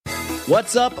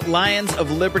What's up, Lions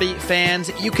of Liberty fans?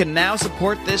 You can now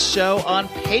support this show on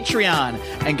Patreon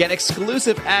and get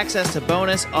exclusive access to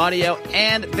bonus audio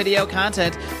and video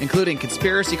content, including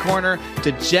Conspiracy Corner,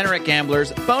 Degenerate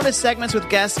Gamblers, bonus segments with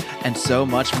guests, and so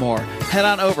much more. Head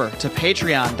on over to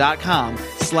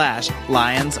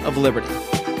patreon.com/Lions of Liberty.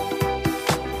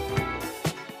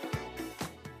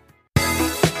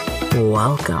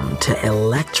 Welcome to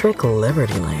Electric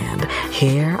Liberty Land,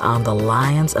 here on the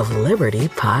Lions of Liberty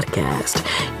podcast,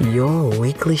 your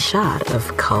weekly shot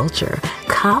of culture,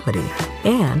 comedy,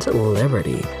 and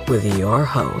liberty with your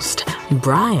host,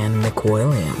 Brian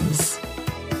McWilliams.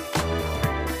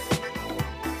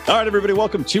 All right, everybody,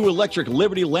 welcome to Electric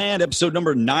Liberty Land, episode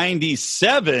number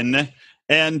 97.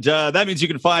 And that means you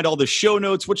can find all the show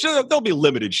notes, which there'll be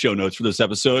limited show notes for this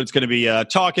episode. It's going to be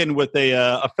talking with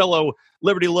a fellow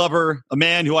Liberty lover, a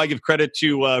man who I give credit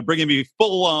to bringing me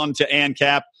full on to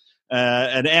ANCAP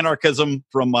and anarchism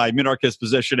from my minarchist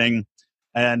positioning.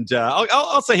 And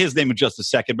I'll say his name in just a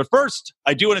second. But first,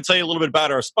 I do want to tell you a little bit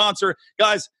about our sponsor.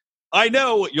 Guys, I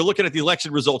know you're looking at the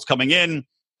election results coming in.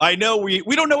 I know we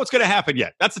don't know what's going to happen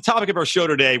yet. That's the topic of our show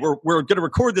today. We're going to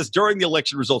record this during the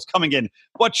election results coming in.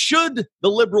 But should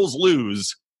the liberals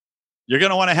lose, you're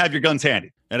going to want to have your guns handy.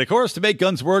 And of course, to make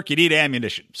guns work, you need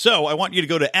ammunition. So I want you to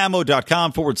go to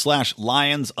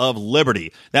ammo.com/Lions of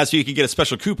Liberty. That's so you can get a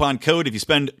special coupon code. If you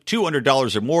spend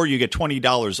 $200 or more, you get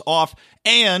 $20 off.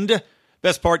 And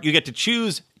best part, you get to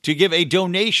choose to give a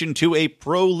donation to a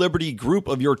pro-liberty group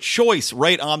of your choice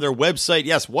right on their website.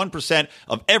 Yes, 1%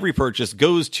 of every purchase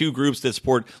goes to groups that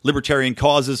support libertarian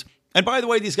causes. And by the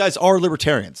way, these guys are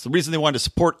libertarians. The reason they wanted to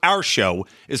support our show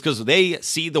is because they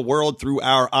see the world through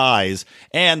our eyes.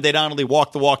 And they not only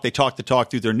walk the walk, they talk the talk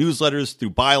through their newsletters,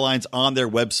 through bylines on their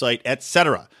website,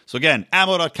 etc. So again,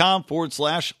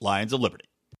 ammo.com/Lions of Liberty.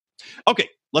 Okay,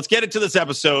 let's get into this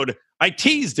episode. I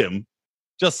teased him.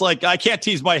 Just like I can't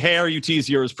tease my hair, you tease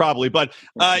yours probably. But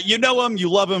you know him,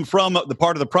 you love him from the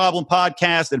Part of the Problem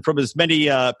podcast and from his many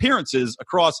appearances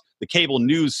across the cable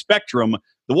news spectrum,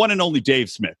 the one and only Dave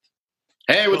Smith.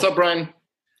 Hey, what's up, Brian?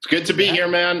 It's good to be here,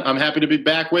 man. I'm happy to be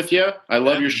back with you. I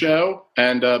love your show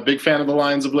and a big fan of the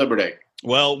Lions of Liberty.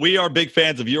 Well, we are big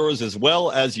fans of yours as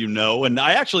well, as you know. And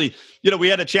I actually, we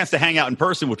had a chance to hang out in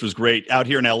person, which was great, out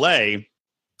here in L.A.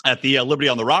 at the Liberty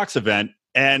on the Rocks event.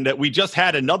 And we just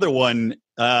had another one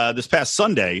this past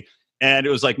Sunday. And it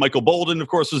was like Michael Bolden, of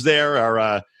course, was there,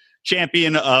 our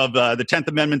champion of the 10th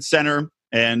Amendment Center.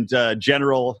 And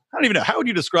General, I don't even know, how would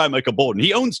you describe Michael Bolden?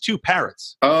 He owns 2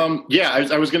 parrots. Yeah,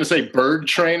 I was going to say bird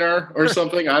trainer or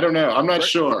something. I don't know. I'm not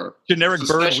sure. Generic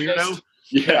bird weirdo.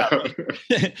 Yeah.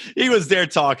 He was there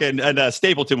talking, and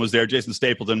Stapleton was there, Jason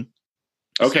Stapleton.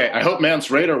 Okay, I hope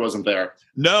Mance Raider wasn't there.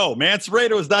 No, Mance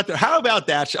Raider was not there. How about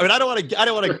that? I mean, I don't want to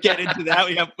get into that.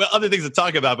 We have other things to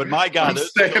talk about, but my God, I'm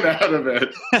staying out of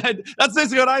it. That's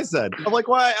basically what I said. I'm like,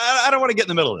 why? I don't want to get in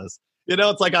the middle of this.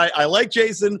 It's like I like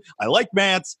Jason, I like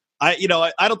Mance. I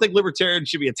don't think libertarians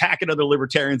should be attacking other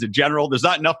libertarians in general. There's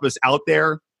not enough of us out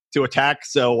there to attack,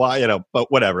 so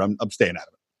but whatever. I'm staying out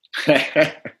of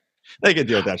it. They can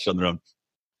deal with that shit on their own.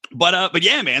 But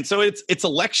yeah, man. So it's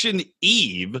election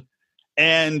eve.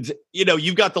 And,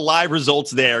 you've got the live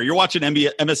results there. You're watching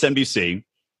MSNBC,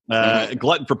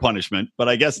 glutton for punishment. But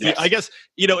I guess, yes.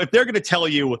 If they're going to tell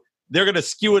you, they're going to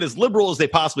skew it as liberal as they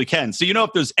possibly can. So, if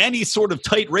there's any sort of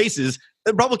tight races,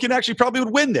 the Republican actually probably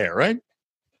would win there, right?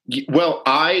 Well,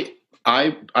 I've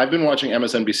been watching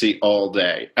MSNBC all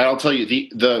day. And I'll tell you,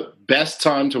 the best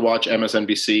time to watch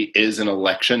MSNBC is an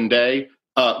election day.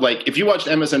 Like if you watched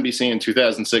MSNBC in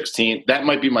 2016, that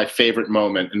might be my favorite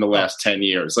moment in the last 10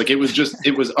 years. Like it was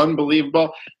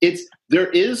unbelievable. There's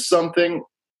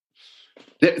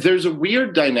a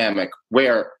weird dynamic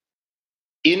where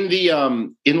in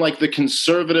the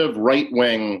conservative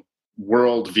right-wing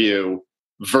worldview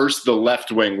versus the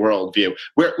left-wing worldview,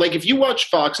 where like if you watch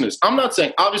Fox News, I'm not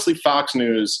saying obviously Fox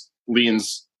News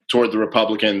leans toward the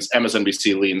Republicans,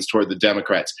 MSNBC leans toward the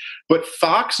Democrats, but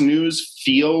Fox News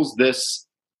feels this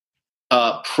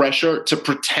pressure to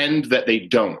pretend that they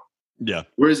don't. Yeah.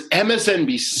 Whereas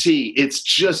MSNBC, it's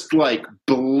just like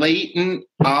blatant,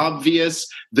 obvious.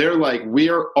 They're like,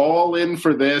 we're all in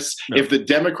for this. Yeah. If the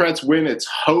Democrats win, it's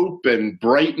hope and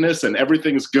brightness and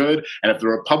everything's good. And if the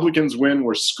Republicans win,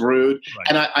 we're screwed. Right.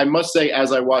 And I must say,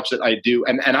 as I watch it, I do.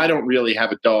 And I don't really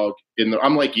have a dog in the,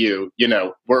 I'm like you,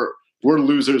 we're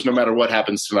losers no matter what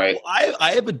happens tonight. Well,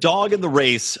 I have a dog in the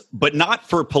race, but not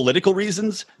for political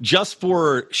reasons, just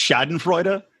for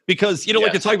Schadenfreude. Because,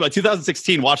 like you're talking about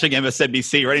 2016, watching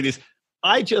MSNBC or any of these,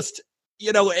 I just,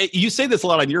 you say this a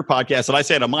lot on your podcast, and I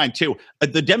say it on mine too.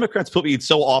 The Democrats put me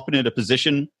so often in a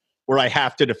position where I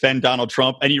have to defend Donald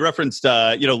Trump. And you referenced,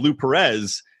 Lou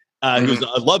Perez, who's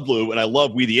I love Lou and I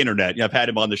love We the Internet. I've had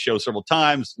him on the show several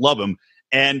times, love him.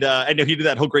 And I know he did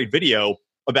that whole great video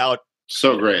about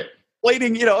so great.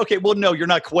 explaining, okay, well, no, you're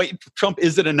not quite. Trump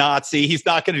isn't a Nazi. He's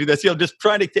not going to do this. Just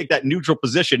trying to take that neutral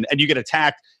position, and you get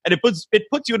attacked, and it puts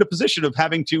you in a position of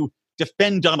having to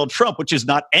defend Donald Trump, which is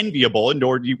not enviable, and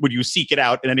nor would you seek it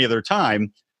out at any other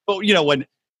time. But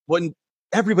when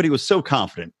everybody was so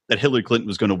confident that Hillary Clinton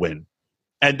was going to win,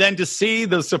 and then to see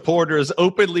the supporters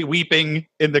openly weeping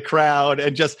in the crowd,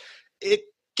 and just it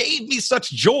gave me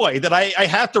such joy that I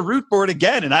have to root for it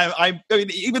again. And I mean,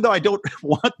 even though I don't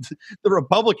want the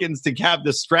Republicans to have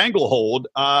this stranglehold,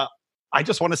 I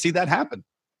just want to see that happen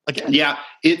again. Yeah,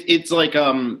 it's like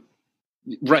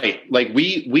right, like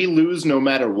we lose no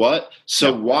matter what.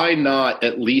 So why not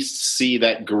at least see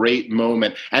that great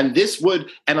moment? And this would,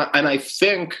 and I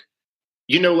think,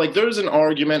 like there's an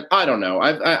argument. I don't know.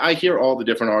 I hear all the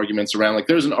different arguments around. Like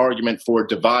there's an argument for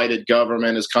divided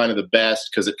government is kind of the best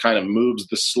because it kind of moves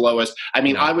the slowest. I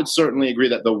mean, I would certainly agree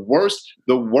that the worst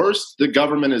the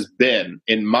government has been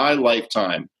in my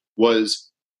lifetime was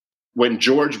when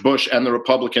George Bush and the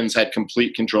Republicans had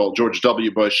complete control. George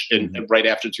W. Bush right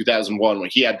after 2001, when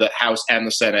he had the House and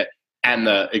the Senate and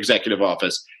the executive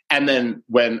office, and then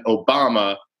when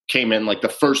Obama came in, like the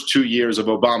first 2 years of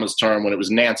Obama's term, when it was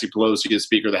Nancy Pelosi as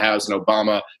Speaker of the House and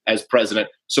Obama as president.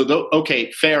 So, okay,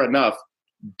 fair enough.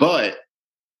 But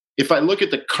if I look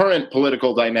at the current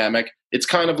political dynamic, it's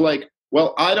kind of like,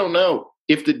 well, I don't know.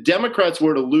 If the Democrats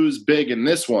were to lose big in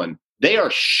this one, they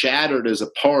are shattered as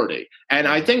a party. And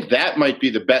I think that might be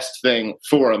the best thing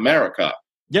for America.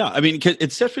 Yeah, I mean,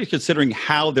 it's definitely considering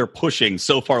how they're pushing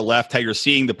so far left, how you're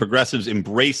seeing the progressives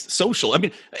embrace social. I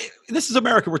mean, this is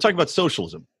America. We're talking about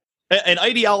socialism, an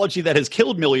ideology that has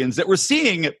killed millions that we're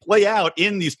seeing play out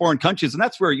in these foreign countries. And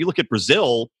that's where you look at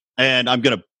Brazil, and I'm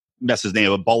going to mess his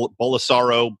name up,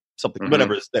 Bolsonaro, something,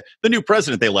 whatever, the new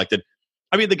president they elected.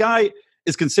 I mean, the guy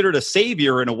is considered a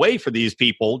savior in a way for these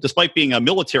people, despite being a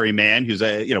military man who's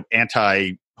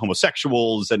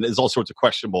anti-homosexuals and is all sorts of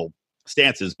questionable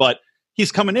stances. But he's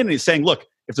coming in and he's saying, look,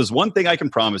 if there's one thing I can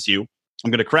promise you, I'm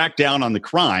going to crack down on the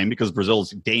crime because Brazil's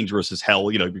dangerous as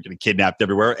hell. You're getting kidnapped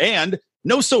everywhere, and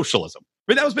no socialism.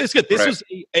 I mean, that was basically it. This was,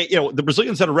 the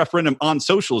Brazilians had a referendum on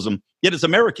socialism. Yet as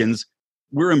Americans,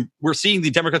 we're seeing the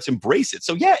Democrats embrace it.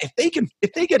 So yeah,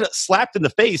 if they get slapped in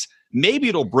the face, maybe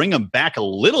it'll bring them back a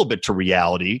little bit to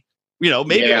reality.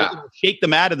 Maybe it'll shake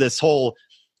them out of this whole.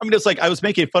 I mean, it's like I was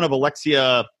making fun of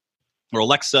Alexa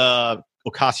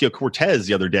Ocasio-Cortez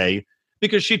the other day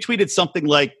because she tweeted something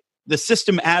like, the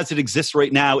system as it exists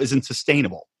right now isn't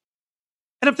sustainable.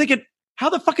 And I'm thinking, how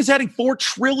the fuck is adding $4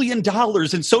 trillion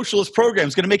in socialist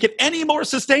programs going to make it any more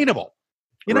sustainable?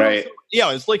 Right. So,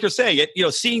 it's like you're saying,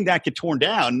 seeing that get torn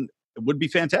down would be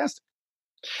fantastic.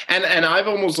 And I've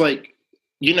almost like,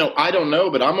 I don't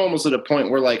know, but I'm almost at a point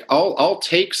where like I'll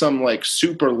take some like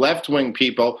super left wing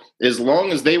people as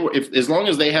long as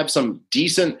they have some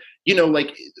decent,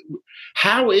 like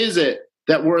how is it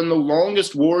that we're in the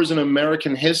longest wars in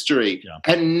American history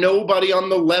and nobody on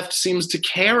the left seems to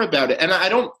care about it? And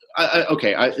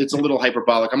it's a little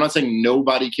hyperbolic. I'm not saying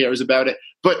nobody cares about it,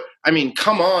 but I mean,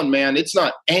 come on, man. It's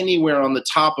not anywhere on the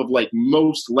top of like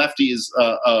most lefties'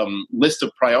 list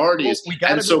of priorities. Well, we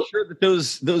got to make sure that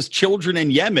those children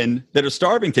in Yemen that are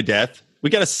starving to death,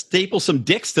 we got to staple some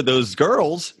dicks to those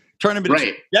girls, turn them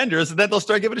into genders, and then they'll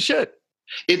start giving a shit.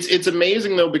 It's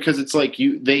amazing though, because it's like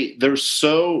they're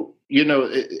so,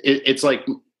 it's like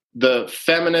the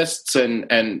feminists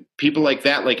and people like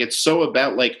that, like it's so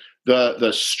about like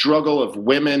the struggle of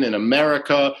women in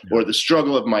America or the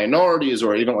struggle of minorities,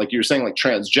 or even like you were saying, like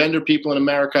transgender people in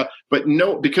America, but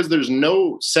because there's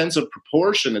no sense of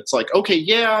proportion. It's like, okay,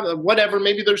 yeah, whatever,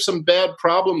 maybe there's some bad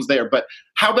problems there, but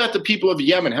how about the people of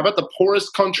Yemen? How about the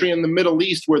poorest country in the Middle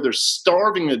East where they're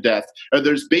starving to death, or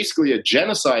there's basically a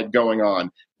genocide going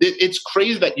on? It's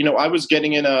crazy that, I was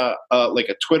getting in a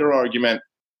Twitter argument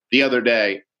the other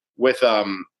day with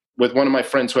one of my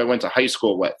friends who I went to high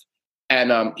school with.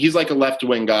 And he's like a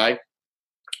left-wing guy.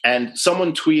 And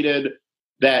someone tweeted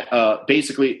that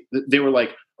basically they were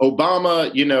like,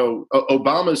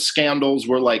 Obama's scandals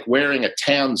were like wearing a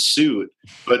tan suit,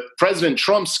 but President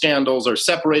Trump's scandals are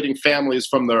separating families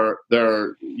from their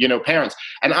parents.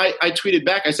 And I tweeted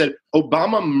back, I said,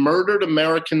 Obama murdered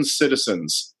American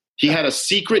citizens. He had a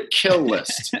secret kill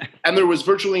list, and there was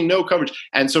virtually no coverage.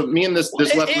 And so me and this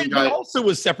left-wing guy also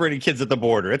was separating kids at the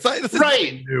border. It's like,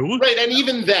 right, and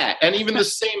even that, and even the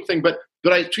same thing. But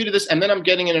I tweeted this, and then I'm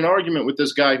getting in an argument with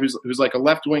this guy who's like a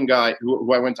left-wing guy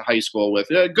who I went to high school with.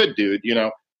 Good dude,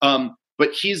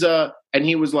 But he's and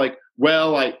he was like,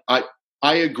 well,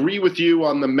 I agree with you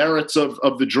on the merits of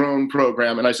the drone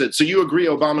program. And I said, so you agree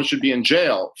Obama should be in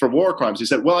jail for war crimes? He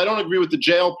said, well, I don't agree with the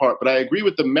jail part, but I agree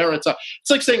with the merits.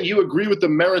 It's like saying you agree with the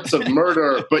merits of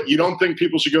murder, but you don't think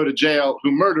people should go to jail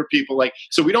who murder people. Like,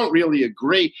 so we don't really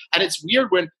agree. And it's weird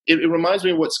when it reminds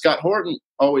me of what Scott Horton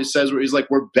always says, where he's like,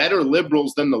 we're better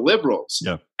liberals than the liberals.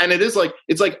 Yeah. And it's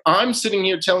like I'm sitting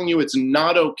here telling you it's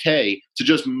not okay to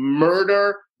just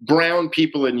murder brown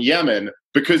people in Yemen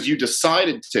because you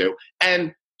decided to,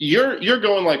 and you're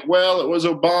going like, well, it was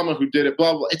Obama who did it,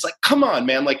 blah, blah. It's like, come on,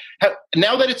 man. Like,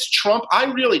 now that it's Trump, I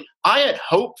had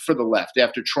hope for the left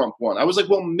after Trump won. I was like,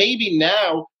 well, maybe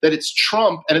now that it's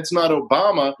Trump and it's not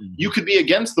Obama, you could be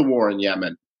against the war in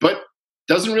Yemen. But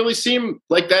doesn't really seem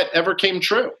like that ever came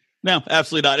true. No,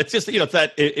 absolutely not. It's just, it's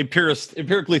that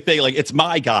empirically thing, like, it's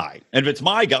my guy. And if it's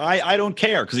my guy, I don't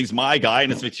care because he's my guy.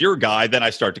 And if it's your guy, then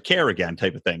I start to care again,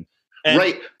 type of thing. And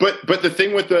right. But the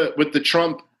thing with the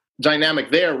Trump dynamic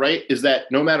there, right, is that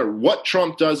no matter what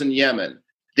Trump does in Yemen,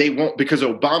 they won't, because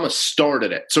Obama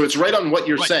started it. So it's right on what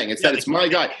you're saying. It's that it's my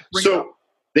guy. So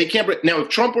they can't bring. Now, if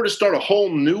Trump were to start a whole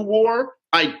new war,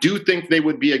 I do think they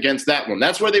would be against that one.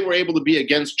 That's why they were able to be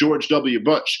against George W.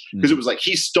 Bush, because it was like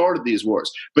he started these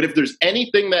wars. But if there's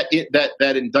anything that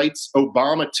indicts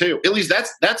Obama too, at least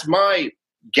that's my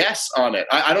guess on it.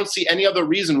 I don't see any other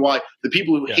reason why the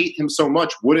people who hate him so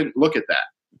much wouldn't look at that.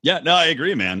 Yeah, no, I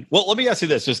agree, man. Well, let me ask you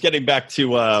this. Just getting back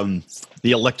to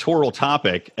the electoral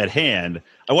topic at hand,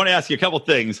 I want to ask you a couple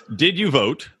things. Did you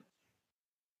vote?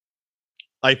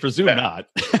 I presume not.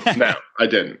 No, I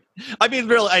didn't. I mean,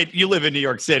 really, you live in New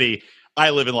York City. I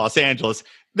live in Los Angeles.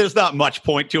 There's not much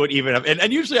point to it, even.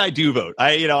 And usually I do vote.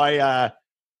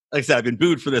 Like I said, I've been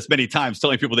booed for this many times,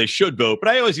 telling people they should vote, but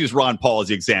I always use Ron Paul as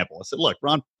the example. I said, look,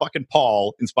 Ron fucking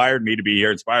Paul inspired me to be here,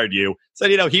 inspired you.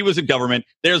 Said, he was in government.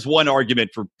 There's one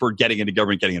argument for getting into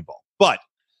government, getting involved. But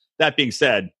that being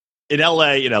said, in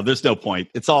LA, there's no point.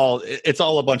 It's all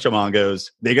a bunch of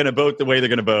Mongos. They're going to vote the way they're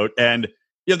going to vote. And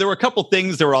there were a couple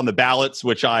things that were on the ballots,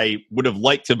 which I would have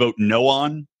liked to vote no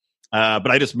on.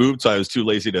 But I just moved, so I was too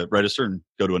lazy to register and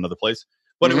go to another place.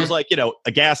 But it was like,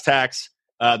 a gas tax.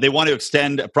 They want to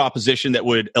extend a proposition that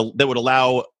would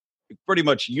allow pretty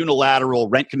much unilateral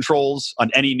rent controls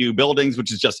on any new buildings,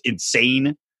 which is just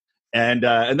insane. And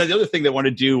then the other thing they want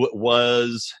to do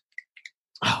was,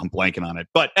 I'm blanking on it.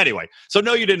 But anyway, so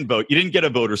no, you didn't vote. You didn't get a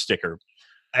voter sticker.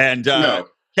 And no.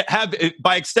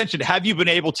 By extension, have you been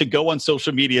able to go on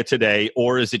social media today,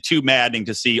 or is it too maddening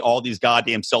to see all these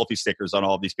goddamn selfie stickers on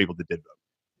all of these people that did vote?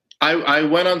 I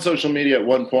went on social media at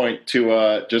one point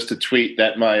to just to tweet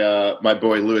that my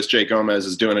boy Louis J. Gomez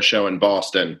is doing a show in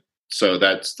Boston. So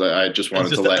I just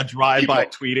wanted to let a drive-by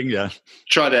tweeting,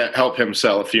 try to help him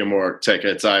sell a few more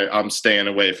tickets. I'm staying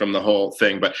away from the whole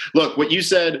thing. But look, what you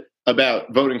said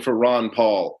about voting for Ron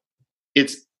Paul,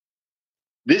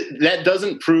 that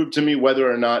doesn't prove to me whether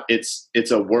or not it's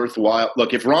a worthwhile.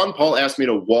 Look, if Ron Paul asked me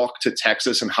to walk to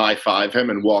Texas and high five him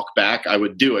and walk back, I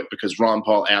would do it because Ron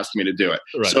Paul asked me to do it.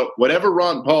 Right. So whatever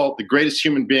Ron Paul, the greatest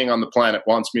human being on the planet,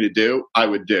 wants me to do, I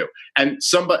would do. And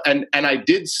I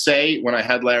did say when I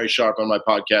had Larry Sharp on my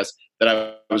podcast that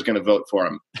I was going to vote for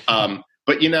him.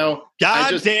 But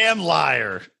goddamn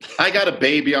liar! I got a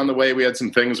baby on the way. We had some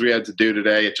things we had to do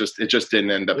today. It just didn't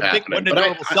end up happening. But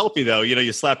a selfie though,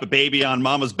 you slap a baby on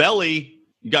mama's belly,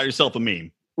 you got yourself a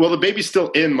meme. Well, the baby's still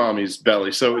in mommy's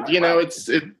belly, so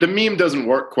the meme doesn't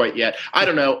work quite yet. I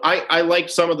don't know. I liked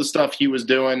some of the stuff he was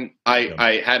doing.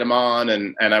 I had him on,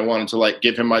 and I wanted to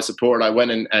give him my support. I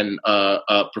went and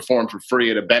performed for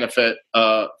free at a benefit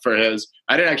for his.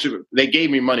 I didn't actually. They gave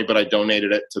me money, but I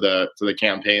donated it to the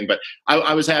campaign. But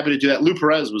I was happy to do that. Lou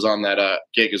Perez was on that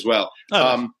gig as well.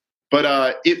 And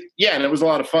it was a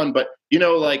lot of fun. But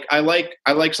I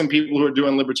like some people who are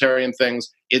doing libertarian things.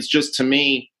 It's just, to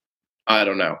me, I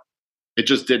don't know. It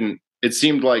just didn't. It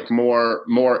seemed like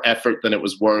more effort than it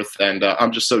was worth, and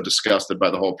I'm just so disgusted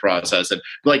by the whole process. And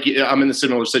I'm in a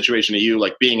similar situation to you.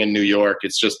 Like being in New York,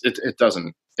 it's just it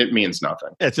doesn't. It means nothing.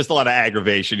 It's just a lot of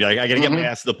aggravation. I got to get my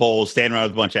ass to the polls, stand around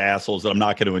with a bunch of assholes that I'm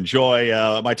not going to enjoy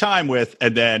my time with,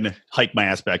 and then hike my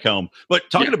ass back home. But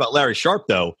talking about Larry Sharp,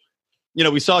 though,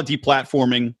 we saw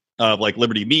deplatforming.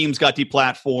 Liberty Memes got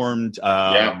deplatformed.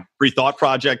 Free Thought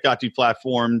Project got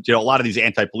deplatformed. A lot of these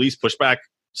anti-police pushback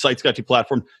sites got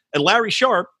deplatformed. And Larry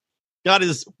Sharp got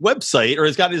his website, or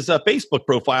has got his Facebook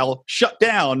profile shut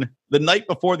down the night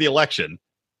before the election.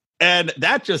 And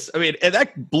that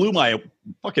that blew my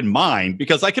fucking mind,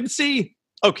 because I can see,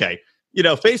 okay,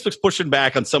 Facebook's pushing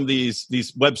back on some of these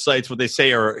websites, what they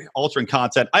say are altering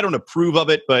content. I don't approve of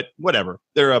it, but whatever.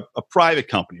 They're a private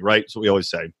company, right? That's what we always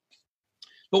say.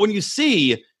 But when you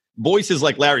see voices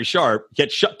like Larry Sharp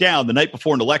get shut down the night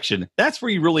before an election, that's where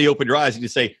you really open your eyes and you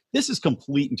say, this is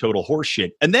complete and total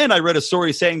horseshit. And then I read a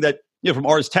story saying that, from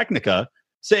Ars Technica,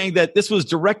 saying that this was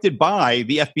directed by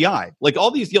the FBI. Like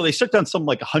all these, they shut down some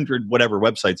like 100 whatever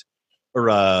websites or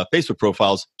Facebook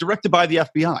profiles directed by the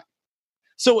FBI.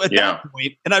 So at that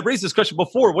point, and I've raised this question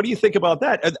before, what do you think about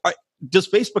that? Does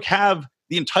Facebook have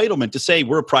the entitlement to say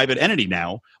we're a private entity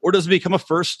now, or does it become a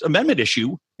First Amendment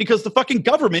issue because the fucking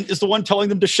government is the one telling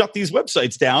them to shut these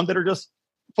websites down that are just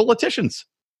politicians?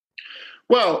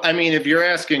 Well, I mean, if you're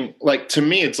asking, like, to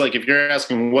me, it's like if you're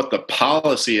asking what the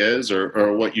policy is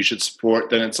or what you should support,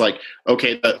 then it's like,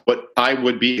 okay, what I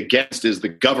would be against is the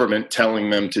government telling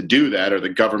them to do that or the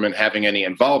government having any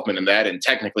involvement in that. And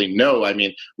technically, no, I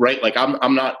mean, right, like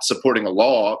I'm not supporting a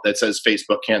law that says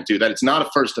Facebook can't do that. It's not a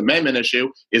First Amendment issue.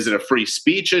 Is it a free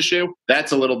speech issue?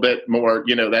 That's a little bit more,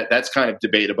 that's kind of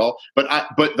debatable. But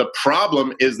the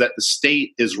problem is that the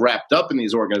state is wrapped up in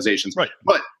these organizations. Right.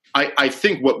 But I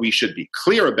think what we should be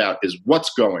clear about is what's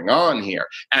going on here.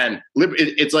 And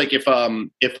it's like if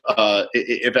from a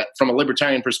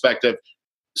libertarian perspective,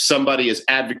 somebody is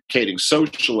advocating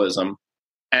socialism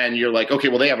and you're like, okay,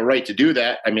 well, they have a right to do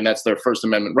that. I mean, that's their First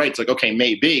Amendment right. It's like, okay,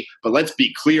 maybe, but let's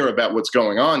be clear about what's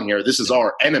going on here. This is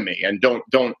our enemy and don't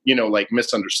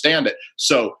misunderstand it.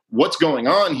 So what's going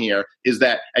on here is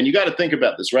that, and you got to think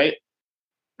about this, right?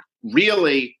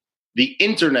 Really, the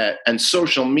internet and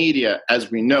social media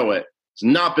as we know it has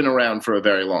not been around for a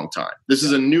very long time. This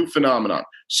is a new phenomenon.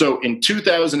 So in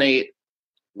 2008,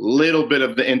 little bit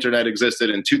of the internet existed.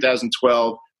 In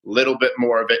 2012, little bit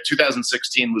more of it.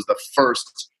 2016 was the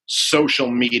first social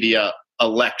media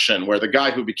election where the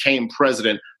guy who became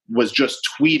president was just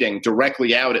tweeting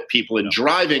directly out at people and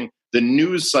driving the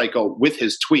news cycle with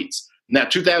his tweets. Now,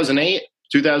 2008,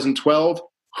 2012,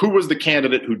 who was the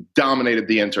candidate who dominated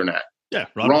the internet? Yeah,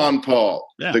 Ron Paul,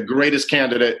 the greatest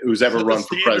candidate who's ever run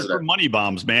for president. For money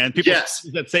bombs, man. People use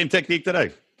that same technique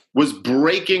today. Was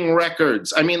breaking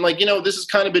records. I mean, this has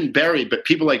kind of been buried, but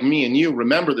people like me and you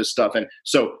remember this stuff. And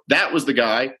so that was the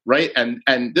guy, right? And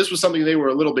this was something they were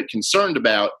a little bit concerned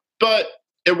about, but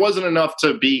it wasn't enough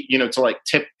to be, to like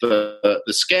tip the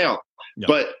scale. Yep.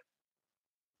 But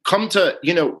come to,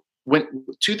 when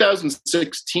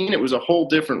 2016, it was a whole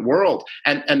different world.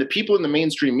 And the people in the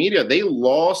mainstream media, they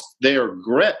lost their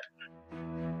grip.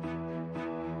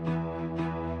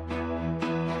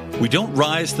 We don't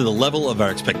rise to the level of our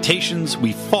expectations.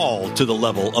 We fall to the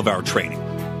level of our training.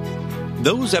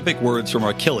 Those epic words from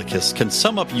Archilochus can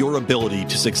sum up your ability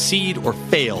to succeed or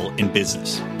fail in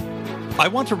business. I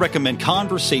want to recommend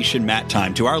Conversation Mat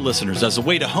Time to our listeners as a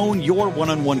way to hone your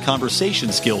one-on-one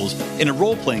conversation skills in a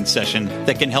role-playing session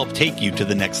that can help take you to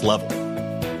the next level.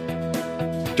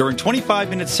 During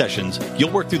 25-minute sessions, you'll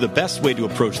work through the best way to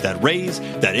approach that raise,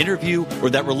 that interview, or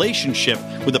that relationship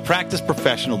with a practiced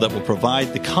professional that will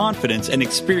provide the confidence and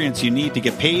experience you need to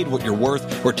get paid what you're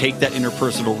worth or take that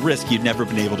interpersonal risk you've never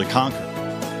been able to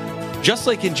conquer. Just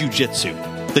like in jiu-jitsu,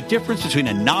 the difference between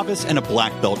a novice and a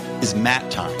black belt is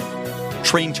mat time.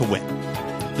 Train to win.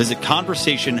 Visit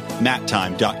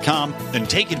conversationmattime.com and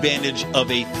take advantage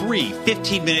of a free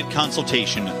 15-minute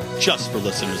consultation just for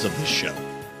listeners of this show.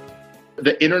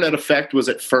 The internet effect was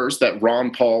at first that Ron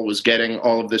Paul was getting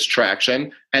all of this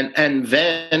traction. And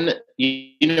then,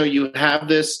 you have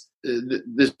this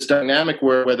dynamic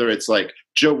where whether it's like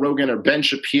Joe Rogan or Ben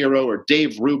Shapiro or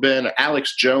Dave Rubin or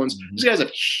Alex Jones, these guys have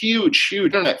huge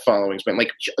internet followings, man,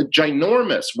 like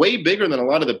ginormous, way bigger than a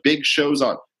lot of the big shows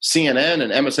on CNN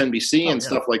and MSNBC and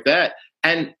stuff like that.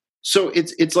 And so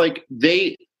it's like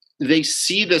they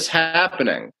see this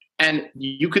happening. And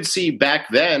you could see back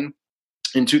then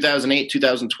in 2008,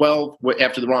 2012,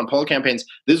 after the Ron Paul campaigns,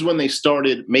 this is when they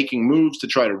started making moves to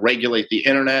try to regulate the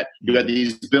internet. You had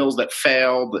these bills that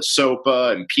failed, the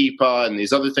SOPA and PIPA and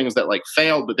these other things that like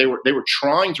failed, but they were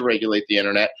trying to regulate the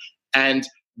internet. And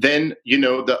then,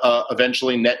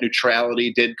 eventually net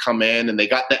neutrality did come in and they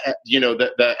got the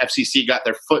FCC got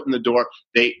their foot in the door.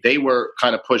 They were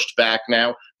kind of pushed back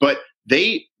now, but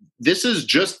this is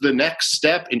just the next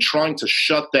step in trying to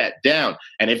shut that down.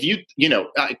 And if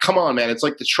come on, man, it's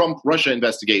like the Trump-Russia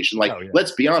investigation. Like,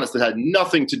 let's be honest, it had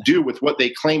nothing to do with what they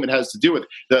claim it has to do with.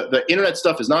 The internet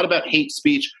stuff is not about hate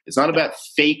speech. It's not about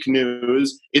fake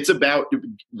news. It's about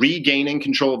regaining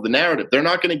control of the narrative. They're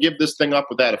not going to give this thing up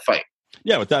without a fight.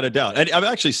 Yeah, without a doubt. And I'm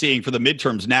actually seeing for the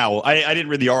midterms now, I didn't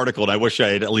read the article and I wish I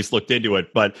had at least looked into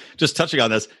it, but just touching on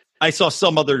this, I saw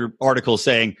some other article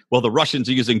saying, well, the Russians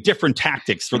are using different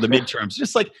tactics for the midterms.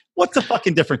 Just like, what's a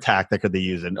fucking different tactic are they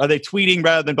using? Are they tweeting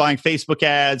rather than buying Facebook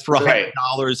ads for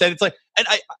 $100? And it's like, and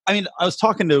I mean, I was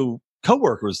talking to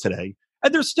coworkers today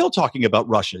And they're still talking about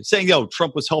Russia, saying, "Oh,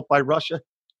 Trump was helped by Russia."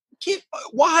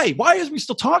 Why? Why is we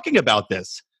still talking about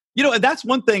this? And that's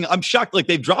one thing I'm shocked. Like,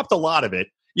 they've dropped a lot of it.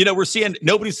 We're seeing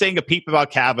nobody's saying a peep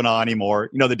about Kavanaugh anymore.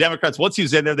 The Democrats, once he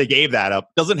was in there, they gave that up.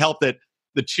 Doesn't help that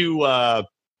the two out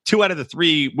of the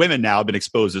three women now have been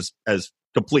exposed as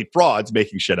complete frauds,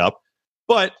 making shit up.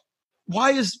 But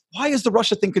why is the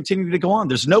Russia thing continuing to go on?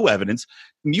 There's no evidence.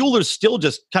 Mueller's still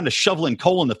just kind of shoveling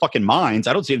coal in the fucking mines.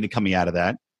 I don't see anything coming out of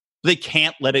that. They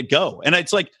can't let it go. And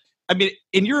it's like, I mean,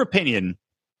 in your opinion,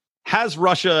 is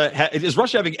Russia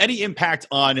having any impact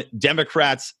on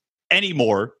Democrats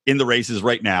anymore in the races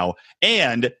right now?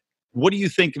 And what do you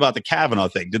think about the Kavanaugh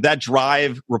thing? Did that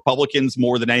drive Republicans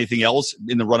more than anything else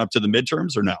in the run up to the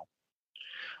midterms, or no?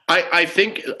 I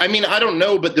think, I mean, I don't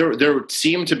know, but there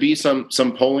seemed to be some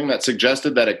polling that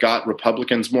suggested that it got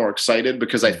Republicans more excited,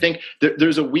 because I think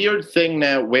there's a weird thing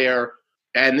now where,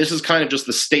 and this is kind of just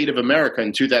the state of America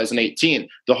in 2018,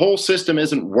 the whole system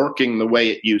isn't working the way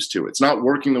it used to. It's not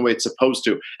working the way it's supposed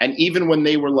to. And even when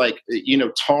they were like,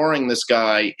 tarring this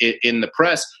guy in the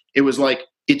press, it was like,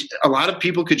 a lot of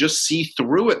people could just see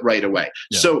through it right away.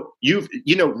 Yeah. So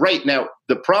right now,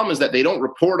 the problem is that they don't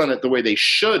report on it the way they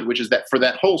should, which is that for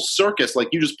that whole circus, like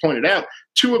you just pointed out,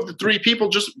 two of the three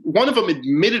people, one of them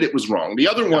admitted it was wrong. The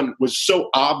other one was so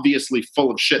obviously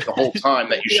full of shit the whole time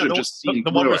that you should have just seen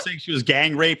the one was saying she was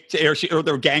gang raped, or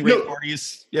there were gang rape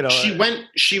parties.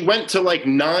 She went to like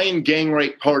 9 gang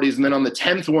rape parties, and then on the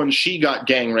 10th one she got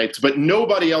gang raped, but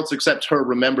nobody else except her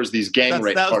remembers these gang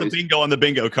rape parties. That was the bingo on the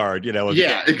bingo card,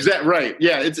 Yeah, exactly right.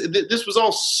 Yeah, this was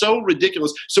all so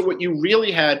ridiculous. So what you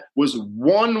really had was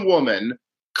one woman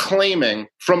claiming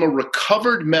from a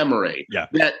recovered memory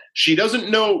that she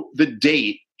doesn't know the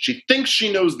date. She thinks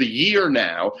she knows the year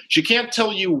now. She can't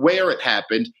tell you where it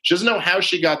happened. She doesn't know how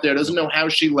she got there, doesn't know how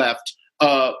she left.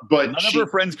 But none of her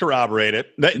friends corroborate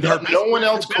it. No one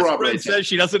else corroborates it. Says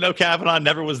she doesn't know Kavanaugh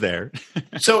never was there.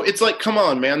 So it's like, come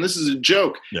on, man, this is a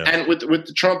joke. Yeah. And with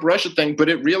the Trump-Russia thing, but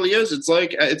it really is. It's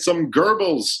like, it's some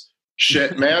Goebbels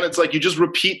shit, man. It's like you just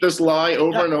repeat this lie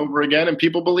over and over again, and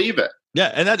people believe it.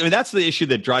 Yeah, and that's the issue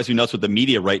that drives me nuts with the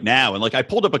media right now. And like, I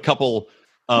pulled up a couple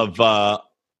of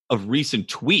recent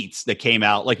tweets that came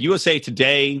out, like USA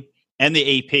Today and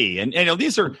the AP, and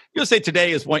these are USA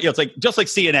Today is one. It's like just like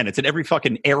CNN. It's at every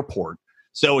fucking airport,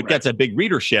 so it gets a big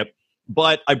readership.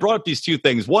 But I brought up these two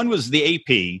things. One was the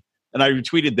AP, and I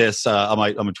retweeted this on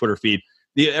my Twitter feed.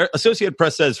 The Associated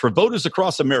Press says, for voters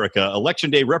across America,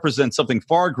 Election Day represents something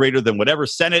far greater than whatever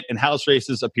Senate and House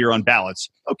races appear on ballots.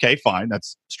 Okay, fine.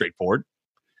 That's straightforward.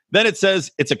 Then it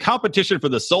says, it's a competition for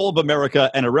the soul of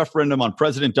America and a referendum on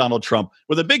President Donald Trump,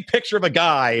 with a big picture of a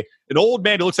guy, an old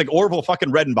man who looks like Orville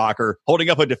fucking Redenbacher, holding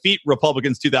up a defeat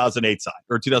Republicans 2008 sign,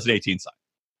 or 2018 sign.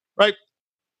 Right?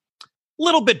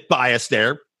 Little bit biased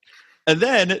there. And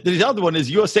then the other one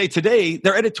is USA Today.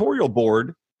 Their editorial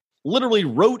board literally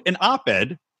wrote an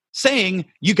op-ed saying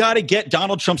you got to get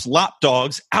Donald Trump's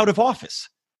lapdogs out of office.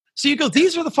 So you go,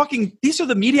 these are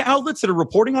the media outlets that are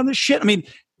reporting on this shit. I mean,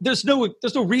 there's no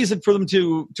reason for them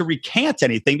to recant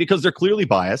anything because they're clearly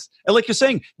biased. And like you're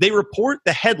saying, they report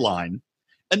the headline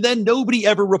and then nobody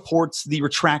ever reports the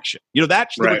retraction. The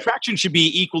retraction should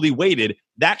be equally weighted.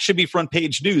 That should be front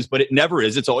page news, but it never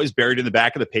is. It's always buried in the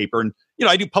back of the paper. And,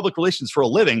 I do public relations for a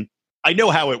living. I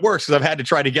know how it works because I've had to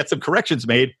try to get some corrections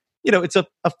made. It's a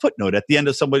footnote at the end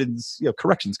of somebody's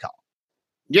corrections column.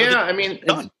 Yeah, I mean,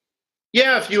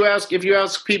 if you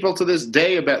ask people to this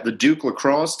day about the Duke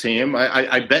lacrosse team,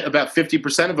 I bet about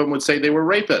 50% of them would say they were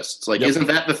rapists. Like, Isn't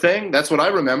that the thing? That's what I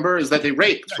remember, is that they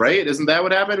raped, right? Isn't that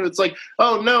what happened? It's like,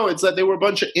 oh no, it's that they were a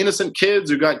bunch of innocent kids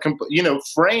who got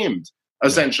framed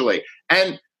essentially.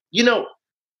 And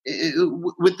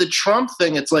with the Trump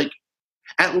thing, it's like,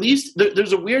 at least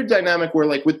there's a weird dynamic where,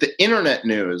 like, with the internet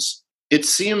news, it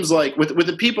seems like with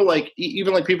the people like,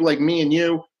 even like people like me and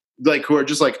you, like, who are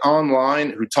just like online,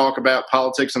 who talk about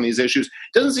politics and these issues,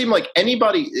 it doesn't seem like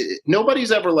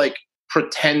nobody's ever like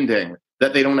pretending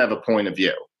that they don't have a point of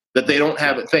view, that they don't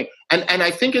have a thing. And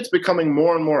I think it's becoming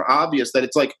more and more obvious that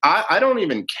it's like, I don't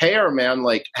even care, man,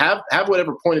 like have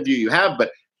whatever point of view you have.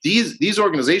 But these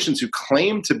organizations who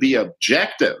claim to be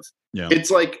objective, it's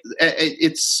like,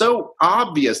 it's so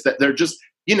obvious that they're just,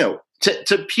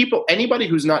 to people, anybody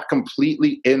who's not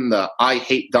completely in the I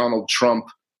hate Donald Trump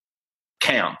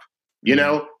camp,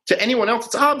 to anyone else,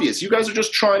 it's obvious. You guys are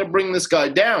just trying to bring this guy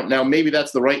down. Now, maybe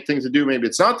that's the right thing to do. Maybe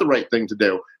it's not the right thing to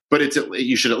do, but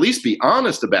you should at least be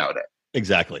honest about it.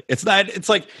 Exactly. It's not, it's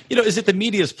like, is it the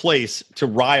media's place to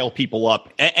rile people up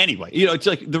anyway? It's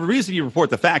like the reason you report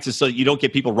the facts is so you don't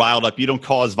get people riled up. You don't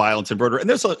cause violence and murder. And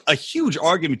there's a huge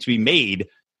argument to be made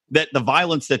that the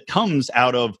violence that comes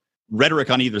out of rhetoric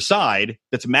on either side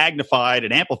that's magnified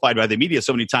and amplified by the media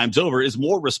so many times over is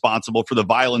more responsible for the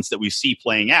violence that we see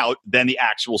playing out than the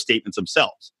actual statements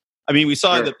themselves. I mean, we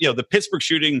saw the Pittsburgh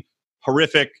shooting,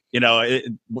 horrific,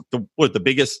 the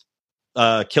biggest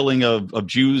killing of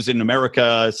Jews in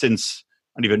America since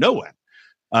I don't even know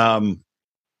when.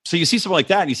 So you see something like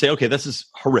that and you say, okay, this is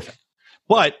horrific.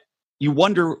 But you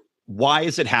wonder, why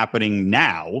is it happening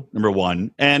now? Number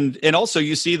one. And also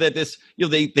you see that this,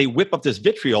 they whip up this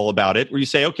vitriol about it where you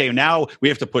say, okay, now we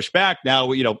have to push back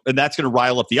now, and that's going to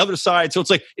rile up the other side. So it's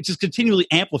like, it's just continually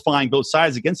amplifying both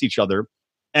sides against each other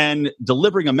and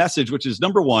delivering a message, which is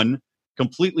number one,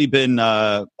 completely been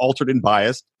altered and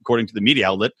biased according to the media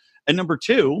outlet. And number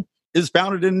two is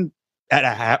founded in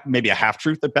maybe a half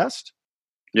truth at best.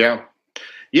 Yeah.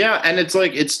 Yeah. And it's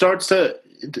like, it starts to,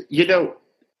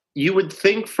 you would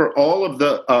think for all of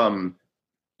the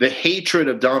hatred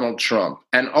of Donald Trump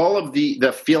and all of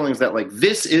the feelings that like,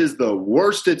 this is the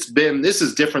worst it's been, this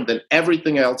is different than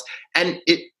everything else. And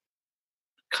it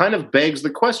kind of begs the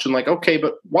question, like, okay,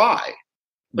 but why?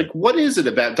 Like, what is it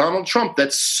about Donald Trump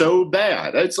that's so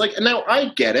bad? It's like, now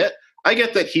I get it. I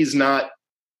get that he's not,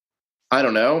 I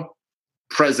don't know,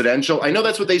 presidential. I know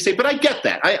that's what they say, but I get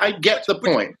that. I get the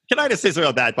point. Can I just say something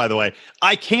about that, by the way?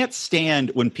 I can't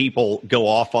stand when people go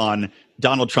off on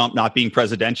Donald Trump not being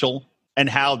presidential and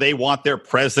how they want their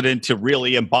president to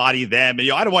really embody them.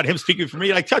 And I don't want him speaking for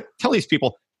me. Like, tell these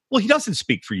people, well, he doesn't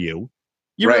speak for you.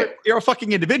 You're a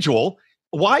fucking individual.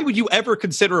 Why would you ever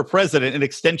consider a president an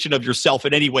extension of yourself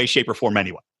in any way, shape, or form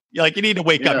anyway? You need to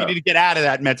wake up. You need to get out of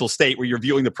that mental state where you're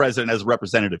viewing the president as a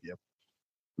representative of you.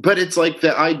 But it's like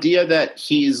the idea that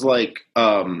he's like,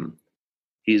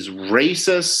 he's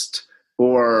racist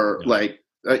or like,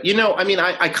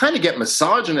 I kind of get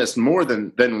misogynist more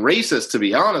than racist, to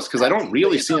be honest, because I don't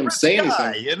really see him say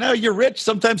anything. You're rich.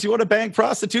 Sometimes you want to bang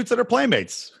prostitutes that are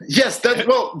playmates. Yes, that is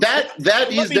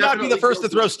Let me not be the first to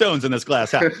throw stones in this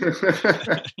glass house.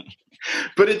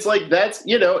 But it's like,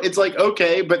 it's like,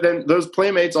 okay, but then those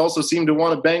playmates also seem to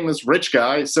want to bang this rich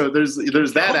guy. So there's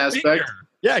that aspect. Figure.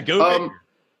 Yeah, go.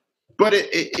 But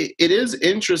it is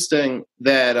interesting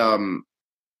that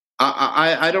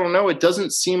I don't know. It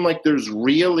doesn't seem like there's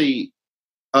really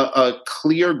a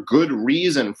clear good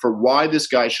reason for why this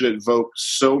guy should evoke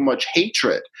so much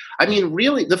hatred. I mean,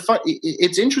 really,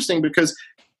 it's interesting because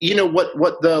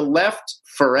what the left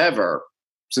forever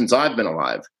since I've been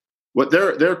alive, what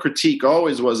their critique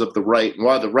always was of the right and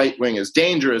why the right wing is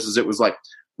dangerous is it was like,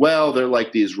 well, they're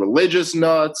like these religious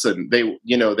nuts and they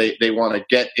want to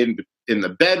get in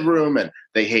the bedroom and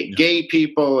they hate gay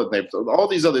people and they all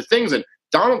these other things. And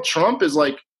Donald Trump is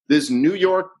like this New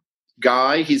York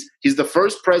guy. He's the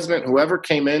first president who ever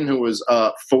came in who was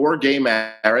for gay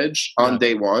marriage on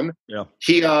day one. Yeah.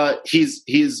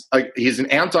 He's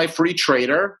an anti-free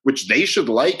trader, which they should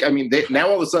like. I mean, now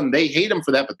all of a sudden they hate him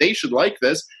for that, but they should like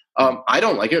this. I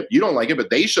don't like it. You don't like it,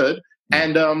 but they should.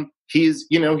 And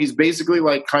he's basically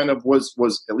like kind of was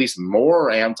at least more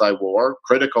anti-war,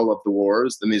 critical of the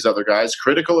wars than these other guys,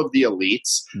 critical of the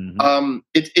elites. Mm-hmm.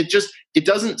 It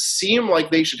doesn't seem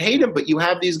like they should hate him, but you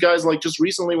have these guys like just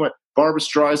recently when Barbara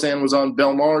Streisand was on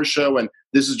Bill Maher's show, and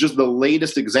this is just the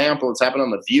latest example. It's happened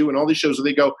on The View and all these shows where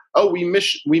they go, "Oh, we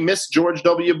miss George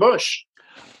W. Bush."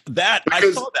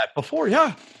 I saw that before,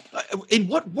 yeah. In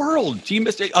what world do you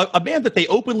miss a man that they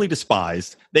openly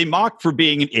despised? They mocked for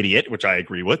being an idiot, which I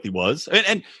agree with. He was,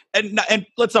 and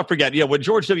let's not forget, when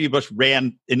George W. Bush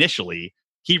ran initially,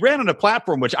 he ran on a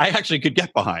platform which I actually could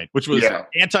get behind, which was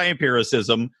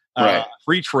anti-empiricism,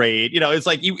 free trade. It's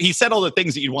like he said all the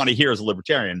things that you'd want to hear as a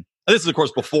libertarian. And this is, of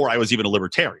course, before I was even a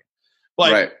libertarian.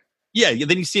 But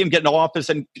then you see him get into office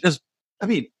and just,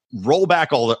 roll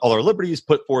back all our liberties,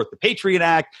 put forth the Patriot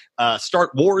Act,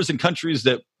 start wars in countries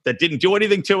that didn't do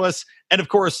anything to us, and of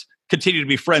course, continue to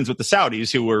be friends with the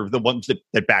Saudis, who were the ones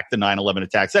that backed the 9/11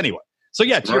 attacks anyway. So to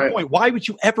your point, why would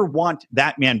you ever want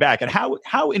that man back? And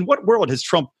how in what world has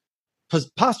Trump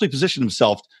possibly positioned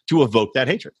himself to evoke that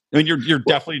hatred? I mean, you're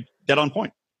definitely dead on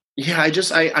point. Yeah, I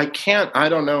can't, I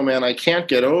don't know, man. I can't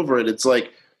get over it. It's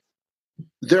like,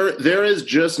 there is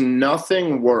just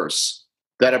nothing worse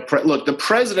look, the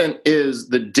president is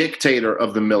the dictator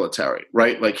of the military,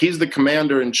 right? Like he's the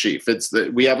commander in chief.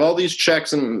 We have all these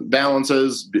checks and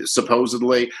balances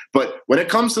supposedly, but when it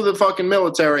comes to the fucking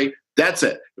military, that's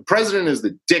it. The president is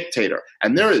the dictator,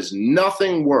 and there is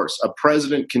nothing worse a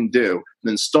president can do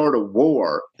than start a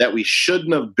war that we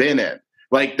shouldn't have been in.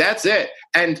 Like, that's it.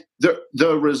 And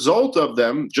the result of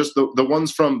them, just the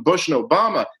ones from Bush and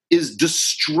Obama, is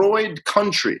destroyed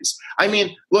countries. I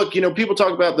mean, look, people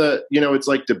talk about it's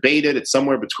like debated. It's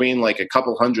somewhere between like a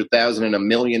couple 100,000 and 1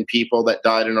 million people that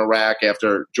died in Iraq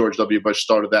after George W. Bush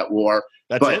started that war.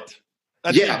 But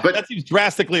that seems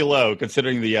drastically low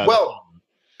considering the. Well,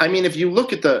 I mean, if you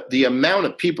look at the amount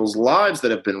of people's lives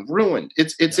that have been ruined,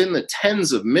 it's in the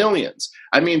tens of millions.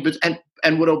 I mean,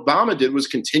 and what Obama did was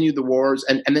continue the wars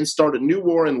and then start a new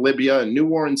war in Libya, a new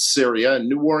war in Syria, a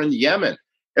new war in Yemen.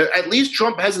 At least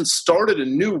Trump hasn't started a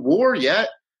new war yet.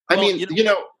 I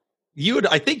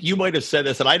think you might have said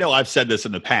this, and I know I've said this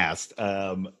in the past,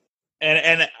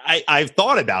 and I've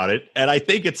thought about it, and I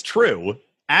think it's true.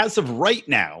 As of right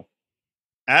now,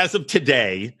 as of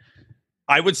today,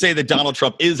 I would say that Donald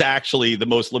Trump is actually the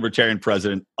most libertarian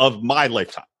president of my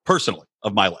lifetime, personally,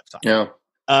 of my lifetime. Yeah.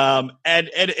 And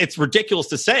it's ridiculous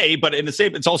to say, but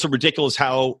it's also ridiculous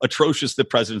how atrocious the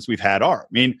presidents we've had are.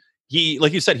 I mean,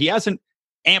 like you said, he hasn't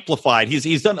amplified.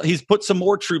 He's put some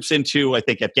more troops into, I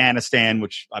think, Afghanistan,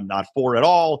 which I'm not for at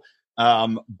all.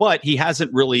 But he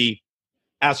hasn't really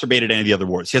exacerbated any of the other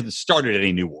wars. He hasn't started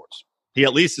any new wars. He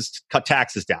at least has cut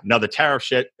taxes down. Now the tariff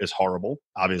shit is horrible,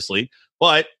 obviously,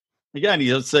 but again,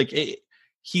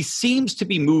 he seems to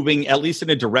be moving at least in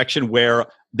a direction where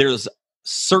there's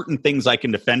certain things I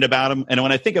can defend about him. And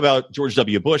when I think about George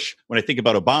W. Bush, when I think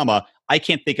about Obama, I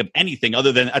can't think of anything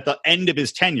other than at the end of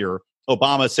his tenure,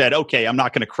 Obama said, okay, I'm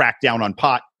not going to crack down on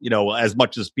pot, as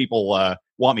much as people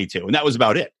want me to. And that was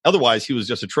about it. Otherwise, he was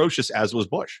just atrocious, as was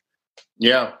Bush.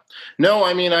 Yeah. No,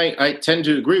 I mean, I tend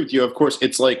to agree with you. Of course,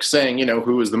 it's like saying,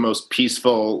 who is the most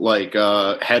peaceful,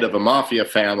 head of a mafia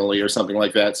family or something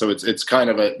like that. So it's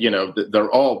kind of they're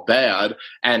all bad.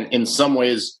 And in some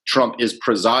ways, Trump is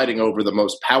presiding over the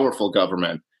most powerful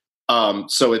government.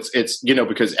 So it's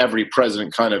because every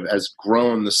president kind of has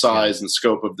grown the size and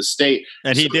scope of the state.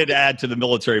 And he did add to the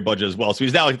military budget as well. So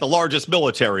he's now like the largest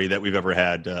military that we've ever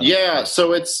had.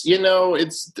 So it's,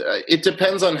 it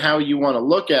depends on how you want to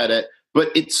look at it. But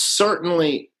it's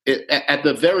certainly, at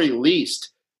the very least,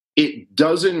 it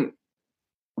doesn't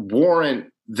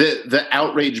warrant the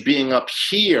outrage being up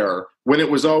here when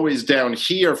it was always down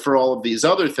here for all of these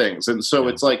other things. And so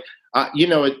it's like,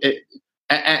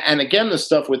 and again, the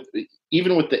stuff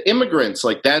even with the immigrants,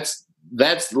 like that's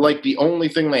like the only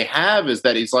thing they have is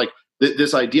that he's like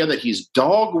this idea that he's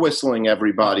dog whistling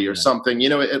everybody or something.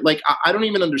 I don't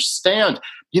even understand.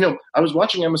 I was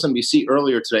watching MSNBC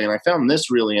earlier today, and I found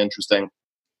this really interesting,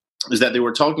 is that they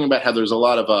were talking about how there's a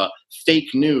lot of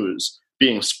fake news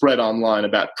being spread online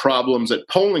about problems at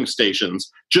polling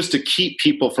stations just to keep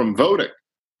people from voting.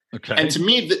 Okay. And to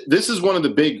me, this is one of the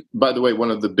big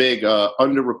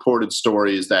underreported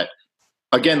stories that,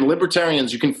 again,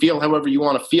 libertarians, you can feel however you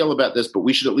want to feel about this, but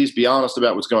we should at least be honest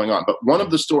about what's going on. But one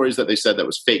of the stories that they said that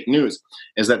was fake news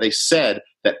is that they said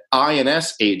that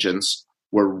INS agents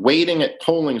were waiting at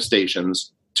polling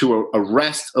stations to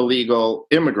arrest illegal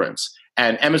immigrants.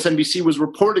 And MSNBC was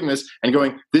reporting this and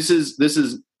going, this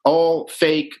is all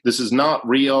fake. This is not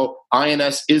real.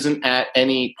 INS isn't at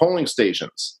any polling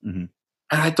stations. Mm-hmm.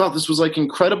 And I thought this was like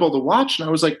incredible to watch. And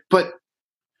I was like, but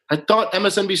I thought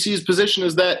MSNBC's position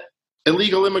is that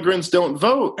illegal immigrants don't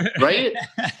vote, right?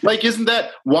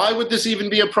 Why would this even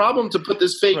be a problem to put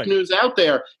this fake news out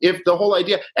there if the whole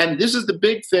idea, and this is the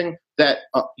big thing that,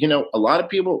 a lot of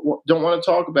people don't want to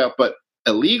talk about, but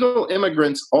illegal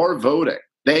immigrants are voting.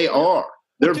 They are.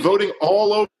 They're voting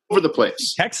all over the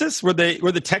place. Texas, where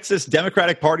the Texas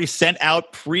Democratic Party sent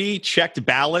out pre-checked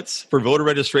ballots for voter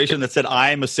registration that said, I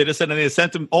am a citizen, and they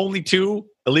sent them only to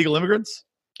illegal immigrants?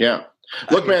 Yeah.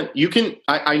 Look, man,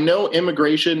 I know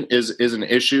immigration is an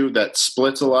issue that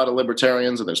splits a lot of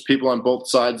libertarians, and there's people on both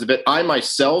sides of it. I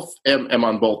myself am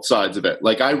on both sides of it.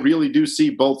 Like, I really do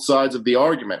see both sides of the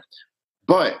argument.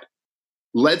 But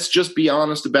let's just be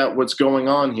honest about what's going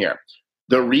on here.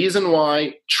 The reason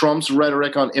why Trump's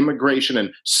rhetoric on immigration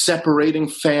and separating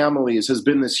families has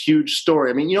been this huge story.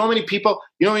 I mean, you know how many people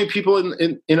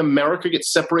in America get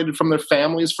separated from their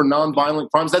families for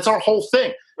nonviolent crimes? That's our whole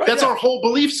thing. Right, that's our whole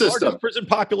belief system. Largest prison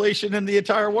population in the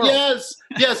entire world. Yes,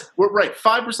 we're right.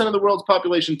 5% of the world's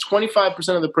population,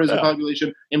 25% of the prison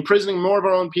population, imprisoning more of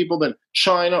our own people than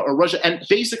China or Russia. And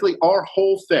basically our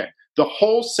whole thing, the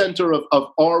whole center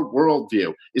of our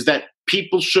worldview is that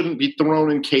people shouldn't be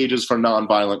thrown in cages for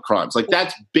nonviolent crimes. Like,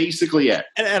 that's basically it.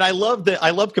 And I love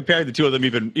comparing the two of them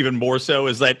even more so,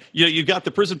 is that, you've got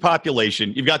the prison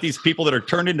population, you've got these people that are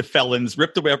turned into felons,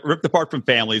 ripped apart from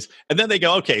families, and then they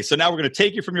go, okay, so now we're going to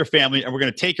take you from your family and we're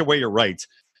going to take away your rights.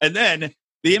 And then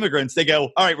the immigrants, they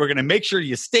go, all right, we're going to make sure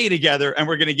you stay together and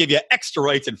we're going to give you extra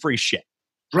rights and free shit.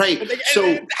 Right.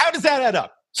 So how does that add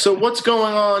up? So what's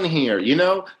going on here?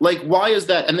 Like, why is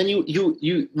that? And then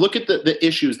you look at the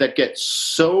issues that get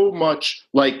so much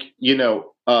like,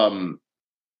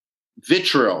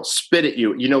 vitriol spit at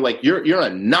you, like you're a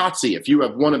Nazi if you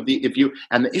have and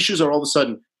the issues are all of a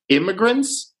sudden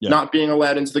immigrants not being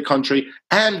allowed into the country.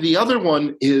 And the other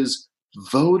one is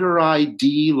voter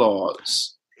ID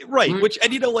laws. Right, which,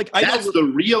 and that's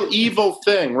the real evil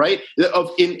thing, right?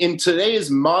 In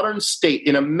today's modern state,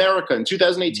 in America in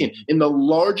 2018, in the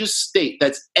largest state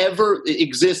that's ever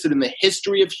existed in the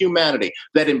history of humanity,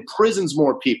 that imprisons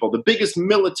more people, the biggest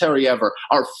military ever,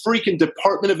 our freaking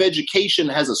Department of Education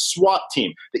has a SWAT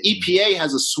team, the EPA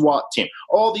has a SWAT team,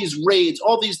 all these raids,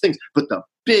 all these things, but the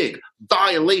big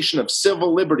violation of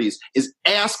civil liberties is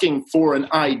asking for an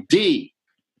ID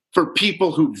for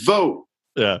people who vote,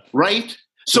 right?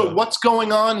 So what's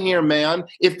going on here, man?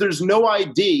 If there's no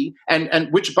ID, and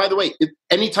which, by the way,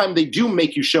 anytime they do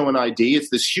make you show an ID, it's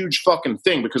this huge fucking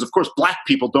thing because, of course, black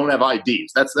people don't have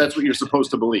IDs. That's what you're supposed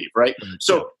to believe, right?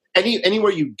 So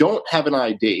anywhere you don't have an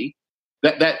ID,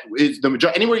 that is the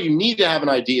majority. Anywhere you need to have an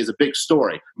ID is a big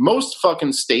story. Most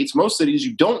fucking states, most cities,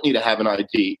 you don't need to have an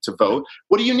ID to vote.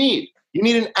 What do you need? You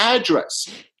need an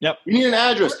address. Yep. You need an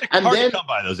address. And then come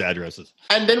by those addresses.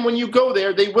 And then when you go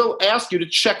there, they will ask you to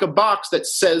check a box that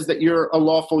says that you're a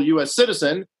lawful U.S.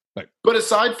 citizen. Right. But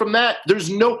aside from that,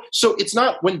 so it's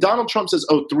not when Donald Trump says,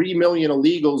 3 million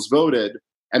illegals voted,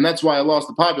 and that's why I lost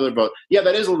the popular vote. Yeah,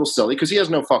 that is a little silly because he has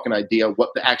no fucking idea what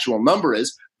the actual number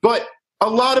is. But a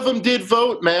lot of them did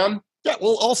vote, man. Yeah,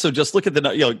 well, also just look at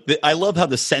I love how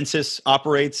the census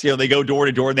operates. They go door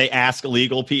to door and they ask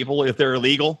illegal people if they're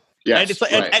illegal. Yes, and it's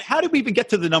like, and how did we even get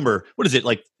to the number? What is it,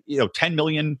 10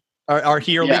 million are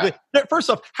here illegally? First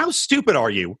off, how stupid are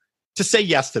you to say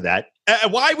yes to that?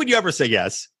 Why would you ever say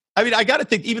yes? I mean, I got to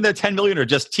think even though 10 million are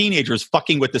just teenagers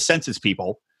fucking with the census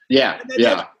people. Yeah,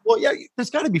 there's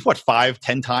got to be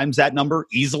 5-10 times that number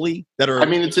easily that are. I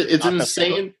mean, it's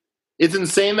insane. It's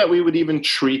insane that we would even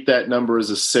treat that number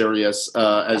as a serious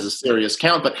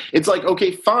count. But it's like,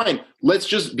 okay, fine. Let's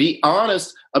just be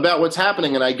honest about what's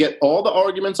happening. And I get all the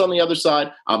arguments on the other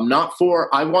side. I want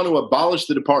to abolish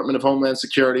the Department of Homeland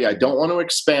Security. I don't want to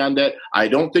expand it. I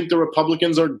don't think the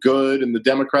Republicans are good and the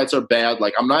Democrats are bad.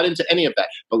 Like, I'm not into any of that.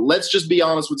 But let's just be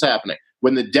honest what's happening.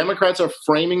 When the Democrats are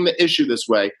framing the issue this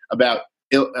way about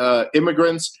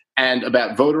immigrants and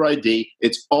about voter ID,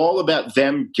 it's all about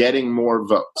them getting more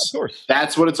votes. Of course.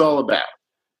 That's what it's all about.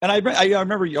 And I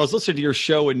remember I was listening to your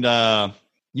show and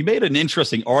you made an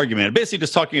interesting argument, basically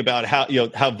just talking about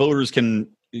how voters can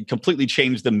completely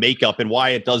change the makeup and why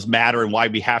it does matter and why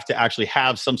we have to actually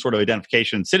have some sort of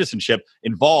identification and citizenship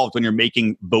involved when you're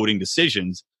making voting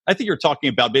decisions. I think you're talking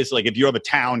about basically if you have a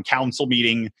town council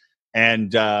meeting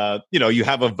and you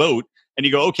have a vote and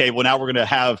you go, okay, well now we're going to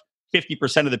have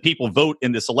 50% of the people vote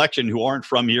in this election who aren't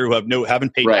from here, who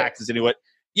haven't paid taxes anyway.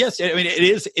 Yes, I mean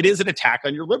it is an attack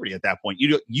on your liberty at that point.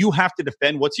 You have to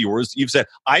defend what's yours. You've said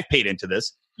I've paid into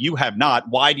this. You have not.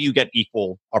 Why do you get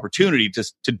equal opportunity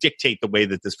to dictate the way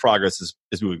that this progress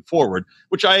is moving forward?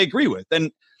 Which I agree with.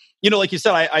 And like you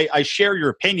said, I share your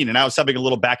opinion. And I was having a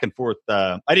little back and forth.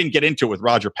 I didn't get into it with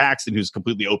Roger Paxton, who's a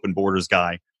completely open borders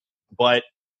guy, but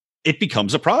it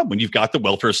becomes a problem when you've got the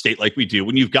welfare state like we do,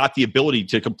 when you've got the ability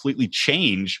to completely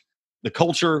change the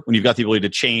culture, when you've got the ability to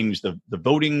change the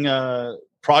voting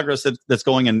progress that's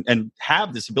going and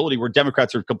have this ability where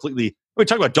Democrats are completely, we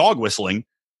talk about dog whistling.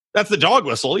 That's the dog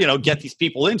whistle, get these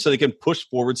people in so they can push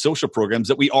forward social programs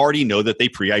that we already know that they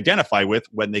pre-identify with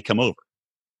when they come over.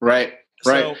 Right.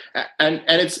 And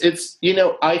it's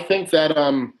I think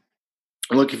that,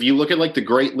 look, if you look at like the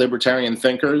great libertarian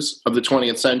thinkers of the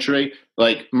 20th century,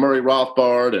 like Murray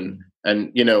Rothbard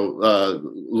and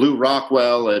Lou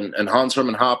Rockwell and Hans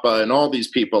Hermann Hoppe and all these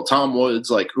people, Tom Woods,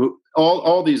 like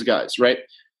all these guys, right?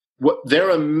 They're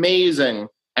amazing.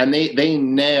 And they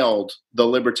nailed the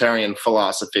libertarian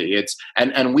philosophy.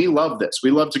 And we love this.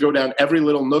 We love to go down every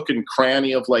little nook and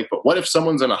cranny of like, but what if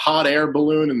someone's in a hot air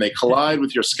balloon and they collide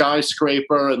with your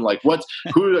skyscraper and like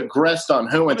who aggressed on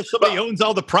who? And somebody owns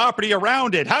all the property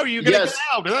around it. How are you going to get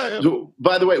out?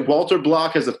 By the way, Walter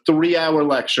Block has a 3-hour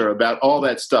lecture about all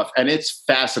that stuff, and it's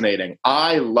fascinating.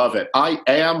 I love it. I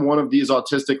am one of these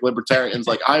autistic libertarians.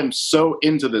 Like I'm so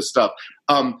into this stuff.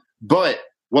 But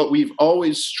what we've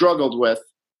always struggled with,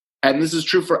 and this is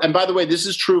true and by the way, this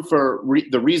is true for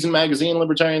the Reason Magazine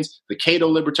libertarians, the Cato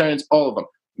libertarians, all of them,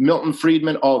 Milton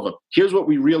Friedman, all of them. Here's what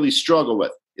we really struggle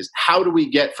with is how do we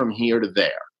get from here to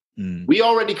there? We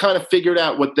already kind of figured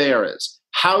out what there is.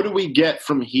 How do we get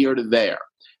from here to there?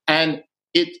 And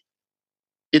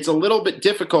it's a little bit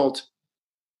difficult,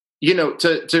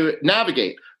 to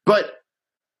navigate. But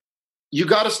you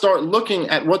got to start looking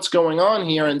at what's going on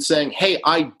here and saying, hey,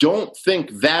 I don't think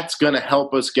that's going to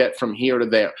help us get from here to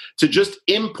there. To just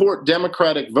import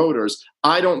Democratic voters,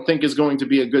 I don't think is going to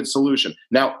be a good solution.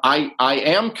 Now, I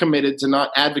am committed to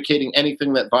not advocating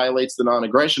anything that violates the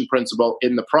non-aggression principle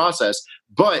in the process,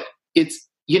 but it's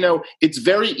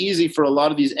very easy for a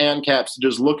lot of these ANCAPs to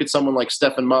just look at someone like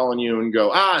Stefan Molyneux and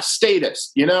go,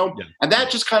 statist, Yeah. And that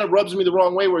just kind of rubs me the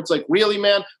wrong way, where it's like, really,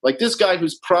 man? Like, this guy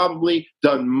who's probably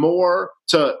done more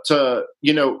to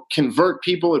convert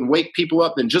people and wake people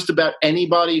up than just about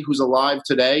anybody who's alive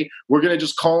today, we're going to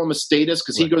just call him a statist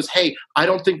because he goes, hey, I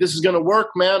don't think this is going to work,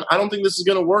 man. I don't think this is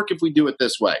going to work if we do it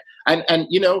this way. And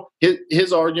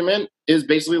his argument is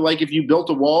basically like, if you built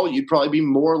a wall, you'd probably be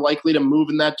more likely to move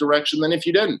in that direction than if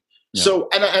you didn't. Yeah. So,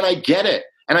 and I get it.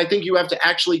 And I think you have to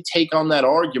actually take on that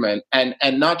argument and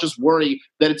not just worry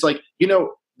that it's like,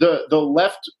 the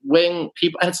left-wing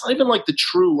people, and it's not even like the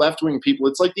true left-wing people.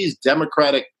 It's like these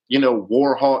Democratic,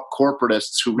 war hawk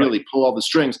corporatists who really pull all the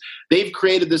strings. They've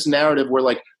created this narrative where,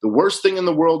 like, the worst thing in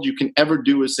the world you can ever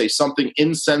do is say something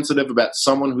insensitive about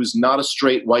someone who's not a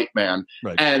straight white man.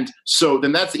 Right. And so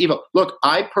then that's the evil. Look,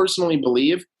 I personally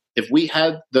believe if we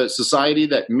had the society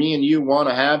that me and you want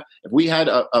to have, if we had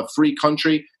a free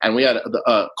country and we had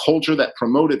a culture that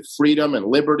promoted freedom and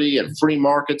liberty and free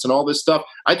markets and all this stuff,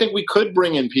 I think we could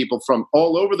bring in people from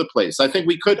all over the place. I think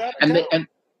we could.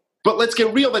 But let's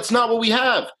get real. That's not what we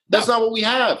have. That's not what we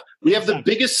have. We have the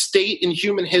biggest state in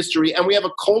human history, and we have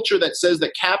a culture that says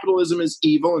that capitalism is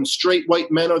evil and straight white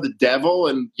men are the devil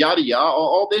and yada, yada,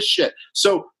 all this shit.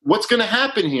 So what's going to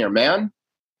happen here, man?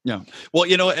 Yeah. Well,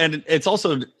 and it's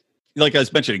also, like I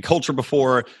was mentioning, culture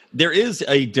before, there is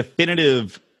a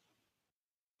definitive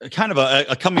kind of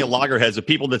a coming of loggerheads of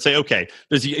people that say, okay,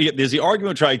 there's the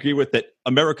argument which I agree with, that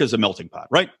America is a melting pot,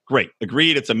 right? Great.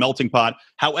 Agreed. It's a melting pot.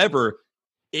 However,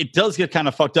 it does get kind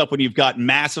of fucked up when you've got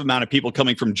massive amount of people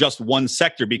coming from just one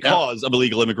sector because of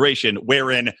illegal immigration,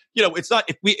 wherein, it's not,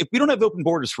 if we don't have open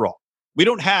borders for all, we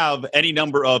don't have any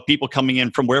number of people coming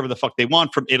in from wherever the fuck they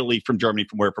want, from Italy, from Germany,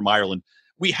 from Ireland.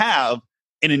 We have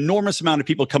an enormous amount of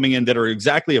people coming in that are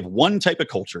exactly of one type of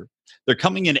culture. They're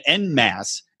coming in en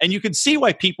masse, and you can see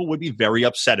why people would be very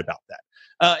upset about that.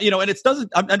 And it doesn't,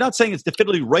 I'm not saying it's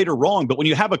definitively right or wrong, but when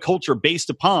you have a culture based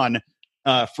upon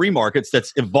free markets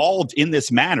that's evolved in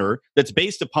this manner, that's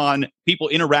based upon people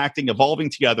interacting,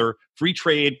 evolving together, free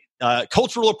trade,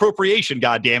 cultural appropriation,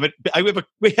 goddammit.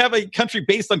 We have a country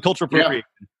based on cultural appropriation.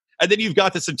 Yeah. And then you've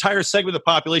got this entire segment of the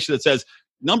population that says,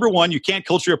 number one, you can't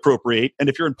culturally appropriate. And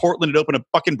if you're in Portland and open a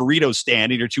fucking burrito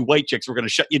stand and you're two white chicks, we're going to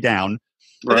shut you down.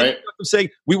 Right. I'm saying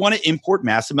we want to import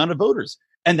massive amount of voters.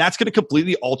 And that's going to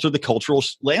completely alter the cultural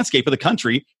landscape of the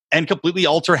country and completely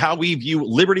alter how we view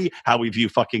liberty, how we view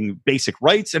fucking basic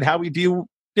rights, and how we view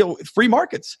free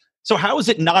markets. So how is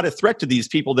it not a threat to these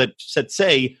people that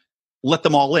say, let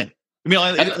them all in? I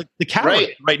mean, the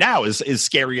Catholic right now is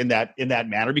scary in that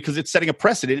manner because it's setting a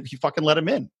precedent if you fucking let them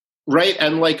in. Right.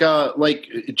 And like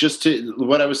just to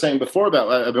what I was saying before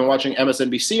about, I've been watching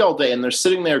MSNBC all day, and they're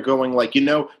sitting there going like,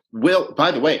 Will,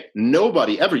 by the way,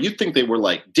 nobody ever, you'd think they were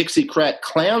like Dixiecrat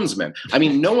Klansmen. I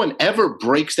mean, no one ever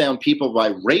breaks down people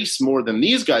by race more than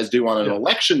these guys do on an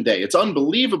election day. It's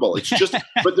unbelievable. It's just,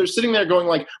 but they're sitting there going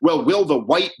like, well, will the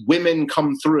white women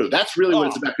come through? That's really what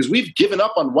it's about, because we've given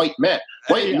up on white men.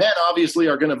 White men obviously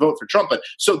are going to vote for Trump, but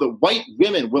so the white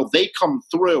women, will they come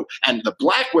through? And the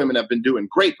black women have been doing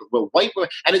great, but will white women?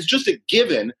 And it's just a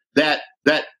given that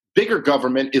bigger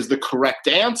government is the correct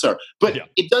answer. But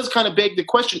it does kind of beg the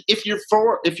question, if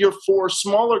you're for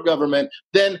smaller government,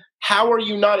 then how are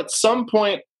you not at some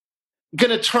point going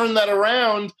to turn that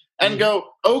around and go,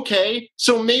 okay,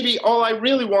 so maybe all I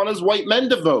really want is white men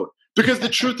to vote? Because the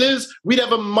truth is, we'd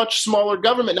have a much smaller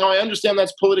government. Now, I understand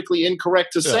that's politically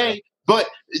incorrect to say, but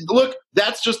look,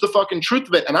 that's just the fucking truth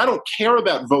of it. And I don't care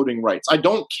about voting rights. I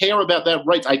don't care about that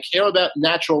rights. I care about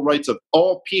natural rights of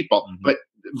all people. Mm-hmm. But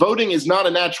voting is not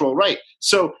a natural right.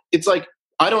 So it's like,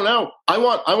 I don't know. I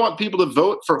want people to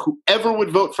vote for whoever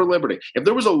would vote for liberty. If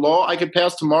there was a law I could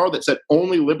pass tomorrow that said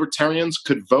only libertarians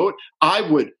could vote, I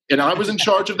would. And I was in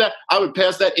charge of that, I would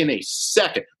pass that in a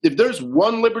second. If there's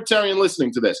one libertarian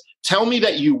listening to this, tell me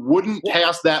that you wouldn't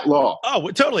pass that law. Oh,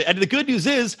 totally. And the good news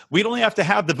is we'd only have to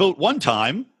have the vote one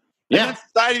time. Yeah. And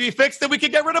society be fixed, then we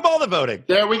could get rid of all the voting.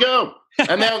 There we go.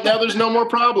 And now there's no more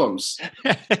problems.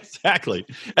 Exactly.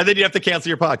 And then you have to cancel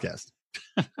your podcast.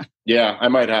 Yeah, I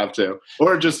might have to.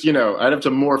 Or just, I'd have to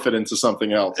morph it into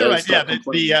something else. Right,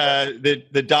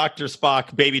 the Dr.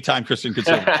 Spock baby time Christian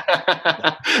conservative.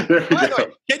 There we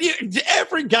go. Can you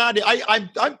every god I'm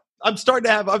I'm starting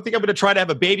to have. I think I'm going to try to have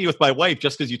a baby with my wife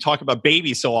just because you talk about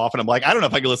babies so often. I'm like, I don't know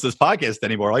if I can listen to this podcast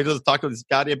anymore. I just talk to this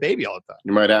goddamn baby all the time.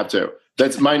 You might have to.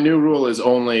 That's my new rule. Is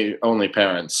only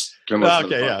parents can listen to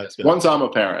the podcast. Once I'm a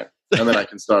parent, and then I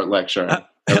can start lecturing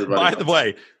everybody. By the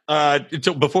way,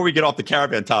 before we get off the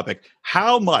caravan topic,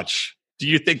 how much do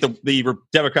you think the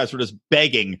Democrats were just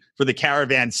begging for the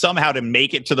caravan somehow to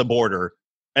make it to the border,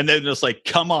 and then just like,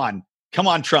 come on,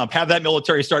 Trump, have that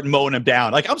military start mowing them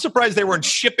down? Like, I'm surprised they weren't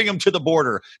shipping them to the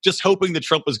border, just hoping that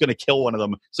Trump was going to kill one of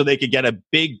them so they could get a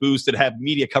big boost and have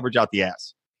media coverage out the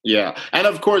ass. Yeah. And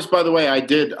of course, by the way, I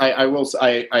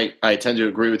tend to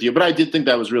agree with you, but I did think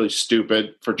that was really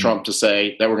stupid for Trump to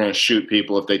say that we're going to shoot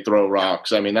people if they throw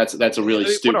rocks. I mean, that's a really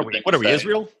stupid thing. What are we,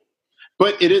 Israel?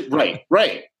 But it is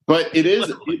right. But it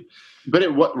is, but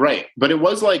it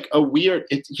was like a weird,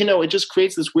 it just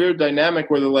creates this weird dynamic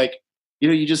where they're like,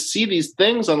 you just see these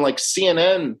things on like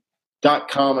CNN.com.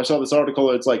 I saw this article.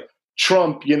 It's like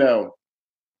Trump,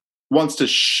 wants to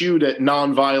shoot at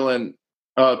nonviolent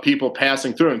people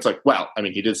passing through. And it's like, well, I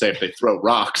mean, he did say if they throw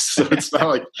rocks, so it's not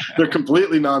like they're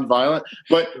completely nonviolent.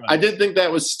 But I did think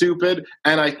that was stupid.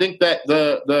 And I think that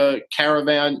the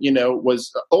caravan,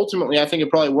 was ultimately, I think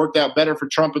it probably worked out better for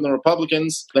Trump and the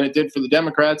Republicans than it did for the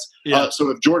Democrats. Yeah.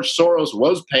 So if George Soros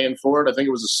was paying for it, I think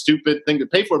it was a stupid thing to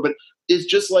pay for. But it's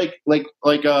just like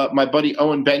my buddy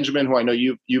Owen Benjamin, who I know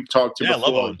you've talked to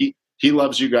before. He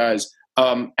loves you guys.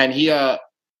 And he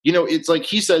it's like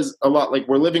he says a lot, like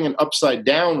we're living in an upside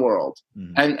down world.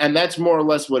 And that's more or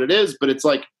less what it is. But it's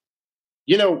like,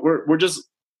 we're just,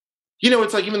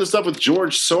 it's like even the stuff with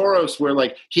George Soros where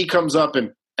like he comes up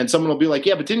and someone will be like,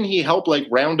 yeah, but didn't he help like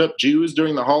round up Jews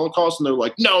during the Holocaust? And they're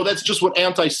like, no, that's just what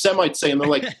anti-Semites say. And they're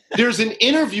like, there's an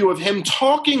interview of him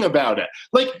talking about it.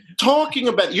 Like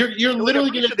you're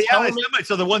literally going to the anti-Semites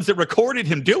are the ones that recorded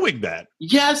him doing that.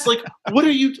 Yes. Like, what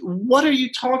are you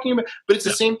talking about? But it's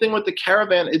the same thing with the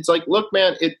caravan. It's like, look,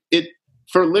 man, it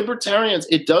for libertarians,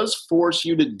 it does force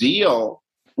you to deal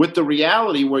with the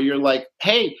reality where you're like,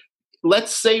 hey,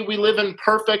 let's say we live in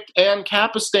perfect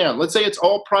Ancapistan. Let's say it's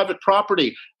all private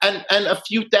property and a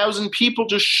few thousand people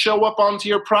just show up onto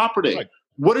your property. Right.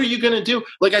 What are you going to do?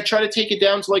 Like, I try to take it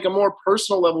down to like a more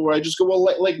personal level where I just go, well,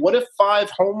 like what if 5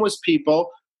 homeless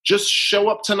people just show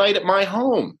up tonight at my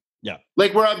home? Yeah.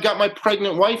 Like where I've got my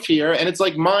pregnant wife here and it's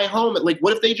like my home. Like,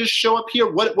 what if they just show up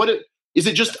here? Is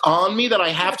it just on me that I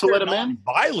have to let them in?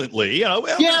 Violently, yeah,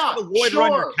 sure.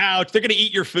 On your couch. They're going to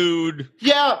eat your food.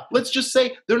 Yeah, let's just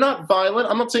say they're not violent.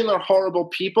 I'm not saying they're horrible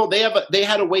people. They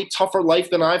had a way tougher life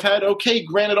than I've had. Okay,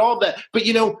 granted all that. But,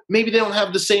 maybe they don't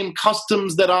have the same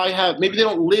customs that I have. Maybe they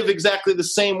don't live exactly the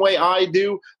same way I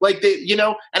do. Like they,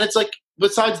 and it's like,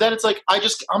 besides that, it's like,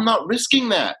 I'm not risking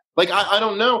that. Like, I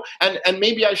don't know. And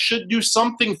maybe I should do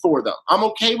something for them. I'm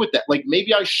okay with that. Like,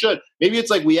 maybe I should. Maybe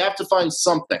it's like we have to find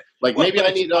something. Like, maybe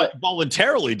I need to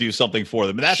voluntarily do something for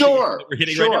them. And that's what we're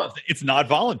hitting right now. It's not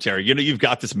voluntary. You've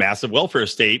got this massive welfare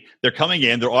state. They're coming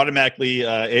in. They're automatically,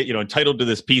 entitled to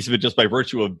this piece of it just by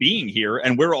virtue of being here.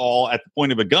 And we're all at the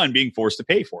point of a gun being forced to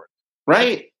pay for it.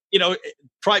 Right.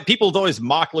 People always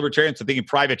mock libertarians and thinking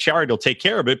private charity will take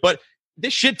care of it. But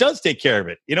this shit does take care of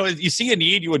it. You see a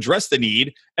need, you address the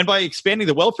need. And by expanding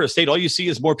the welfare state, all you see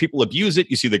is more people abuse it.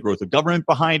 You see the growth of government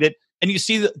behind it. And you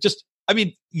see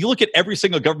you look at every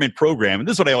single government program. And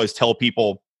this is what I always tell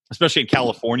people, especially in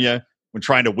California, when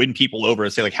trying to win people over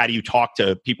and say, like, how do you talk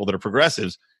to people that are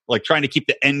progressives? Like trying to keep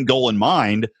the end goal in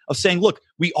mind of saying, look,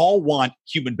 we all want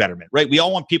human betterment, right? We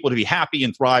all want people to be happy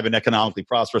and thrive and economically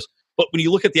prosperous. But when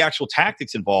you look at the actual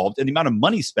tactics involved and the amount of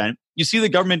money spent, you see the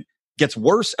government gets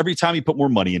worse every time you put more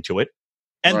money into it.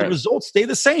 And the results stay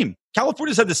the same.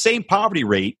 California's had the same poverty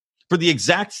rate for the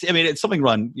exact, it's something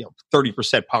around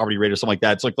 30% poverty rate or something like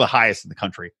that. It's like the highest in the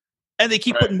country. And they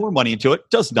keep putting more money into it.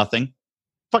 Does nothing.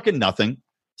 Fucking nothing.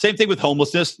 Same thing with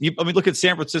homelessness. Look at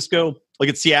San Francisco, look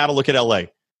at Seattle, look at LA.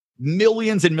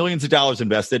 Millions and millions of dollars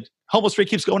invested. Homeless rate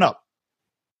keeps going up.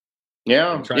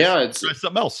 Yeah. It's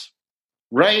something else.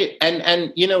 Right.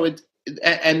 And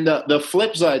the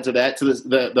flip side to that, to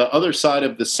the other side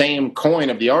of the same coin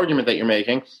of the argument that you're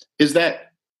making, is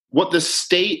that what the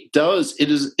state does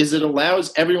is it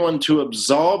allows everyone to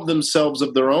absolve themselves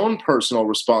of their own personal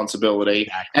responsibility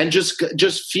and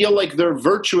just feel like they're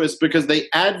virtuous because they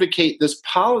advocate this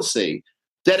policy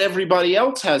that everybody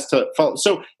else has to follow.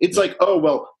 So it's like, oh,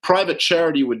 well, private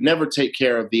charity would never take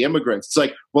care of the immigrants. It's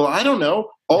like, well, I don't know.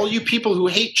 All you people who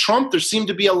hate Trump, there seem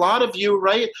to be a lot of you,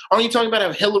 right? Aren't you talking about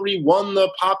how Hillary won the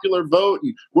popular vote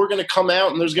and we're going to come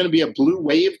out and there's going to be a blue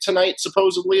wave tonight,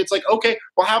 supposedly? It's like, okay,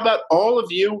 well, how about all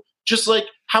of you?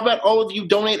 How about all of you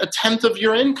donate 1/10 of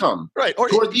your income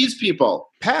toward these people?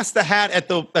 pass the hat at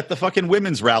the fucking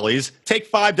women's rallies.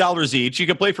 Take $5 each. You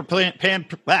can play for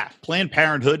Planned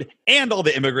Parenthood and all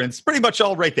the immigrants. Pretty much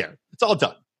all right there. It's all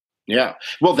done. Yeah.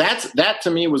 Well, that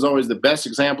to me was always the best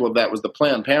example of that was the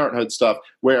Planned Parenthood stuff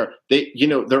where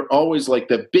they're always like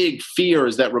the big fear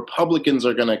is that Republicans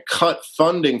are going to cut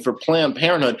funding for Planned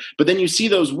Parenthood. But then you see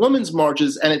those women's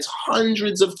marches and it's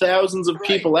hundreds of thousands of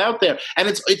people out there. And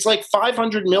it's like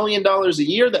 $500 million a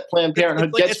year that Planned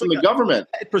Parenthood gets from the government.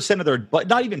 10% of their,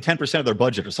 not even 10% of their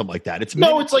budget or something like that. It's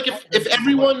like if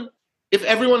everyone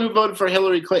who voted for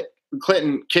Hillary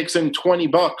Clinton kicks in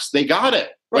 $20, they got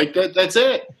it. Like that's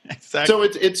it. Exactly. So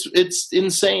it's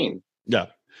insane. Yeah.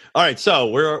 All right. So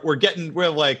we're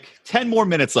like 10 more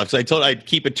minutes left. So I told I'd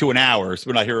keep it to an hour. So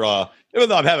we're not here. Even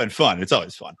though I'm having fun, it's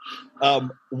always fun.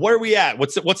 Where are we at?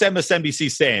 What's MSNBC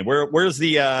saying? Where's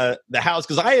the House?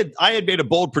 Because I had made a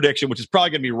bold prediction, which is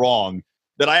probably going to be wrong.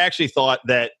 That I actually thought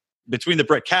that between the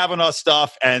Brett Kavanaugh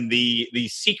stuff and the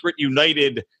secret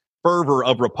united fervor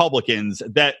of Republicans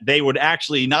that they would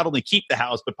actually not only keep the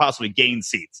House but possibly gain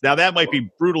seats. Now that might be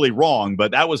brutally wrong, but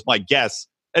that was my guess.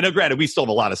 And granted, we still have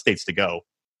a lot of states to go.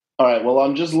 All right. Well,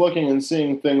 I'm just looking and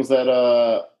seeing things that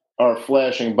are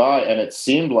flashing by, and it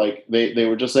seemed like they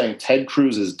were just saying Ted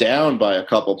Cruz is down by a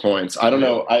couple points. I don't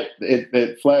know.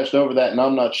 It flashed over that, and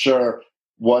I'm not sure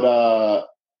what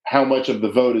how much of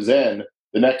the vote is in.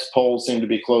 The next polls seem to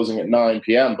be closing at 9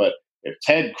 p.m. But if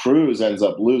Ted Cruz ends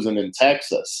up losing in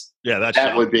Texas,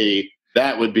 that would be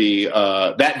then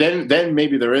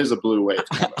maybe there is a blue wave.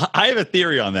 I have a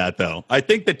theory on that though. I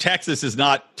think that Texas is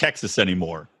not Texas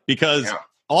anymore because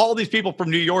all these people from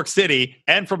New York City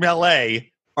and from LA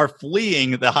are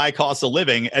fleeing the high cost of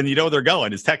living, and they're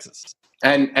going is Texas.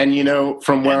 And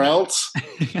from where else?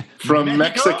 From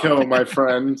Mexico, my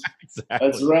friend. Exactly.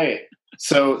 That's right.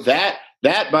 So that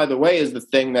by the way is the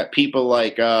thing that people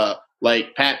like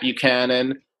Pat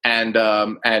Buchanan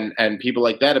and people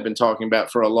like that have been talking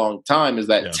about for a long time is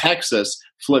that Texas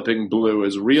flipping blue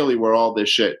is really where all this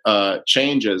shit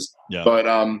changes. Yeah. But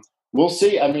we'll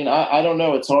see. I mean, I don't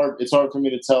know. It's hard for me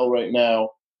to tell right now.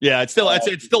 Yeah, it's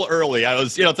still early. I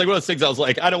was, it's like one of those things I was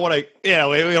like, I don't want to,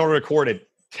 we don't record at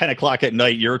 10 o'clock at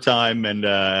night your time, and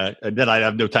then I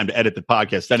have no time to edit the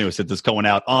podcast anyway, since it's going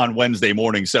out on Wednesday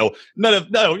morning. So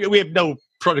we have no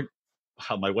product.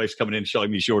 Oh, my wife's coming in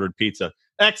showing me she ordered pizza.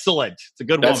 Excellent. It's a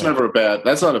good one. That's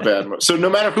not a bad one. So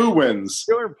no matter who wins,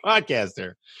 you're a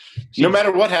podcaster. No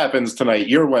matter what happens tonight,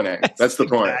 you're winning. That's the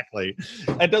point. Exactly.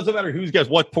 It doesn't matter who gets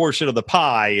what portion of the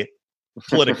pie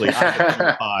politically,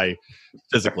 the pie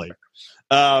physically.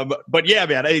 But yeah,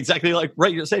 man, exactly like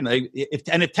right. You're saying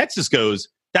if Texas goes,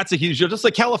 that's a huge deal. Just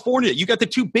like California, you got the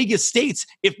two biggest states.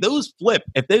 If those flip,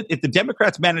 if the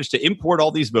Democrats manage to import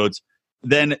all these votes,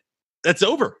 then that's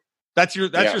over. That's your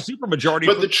supermajority.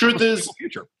 But the truth is,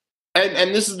 future.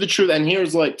 And this is the truth. And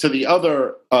here's like to the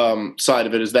other side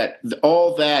of it is that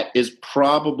all that is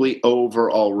probably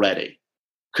over already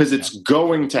because it's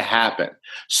going to happen.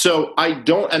 So I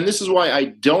don't, and this is why I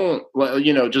don't,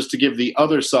 just to give the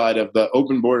other side of the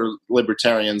open border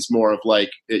libertarians more of like,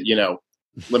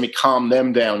 let me calm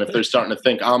them down if they're starting to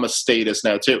think I'm a statist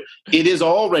now too. It is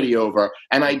already over.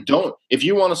 And if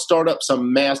you want to start up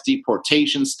some mass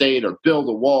deportation state or build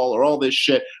a wall or all this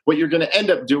shit, what you're going to end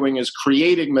up doing is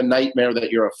creating the nightmare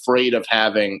that you're afraid of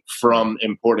having from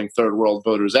importing third world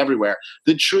voters everywhere.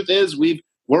 The truth is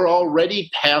we're already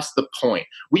past the point.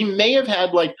 We may have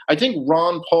had I think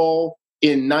Ron Paul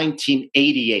in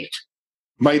 1988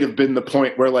 might have been the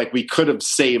point where we could have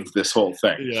saved this whole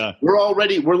thing. Yeah.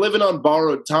 We're living on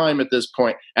borrowed time at this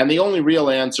point, and the only real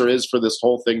answer is for this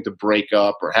whole thing to break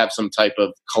up or have some type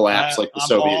of collapse like the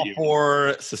Soviet Union.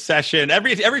 For secession.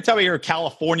 Every time I hear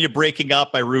California breaking up,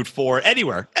 I root for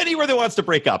anywhere that wants to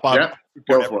break up. Go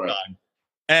for it.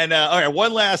 And all right,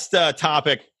 one last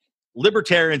topic.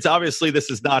 Libertarians, obviously this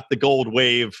is not the gold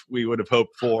wave we would have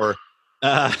hoped for.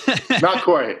 Not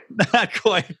quite. Not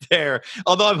quite there.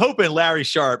 Although I'm hoping Larry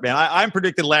Sharp, man. I'm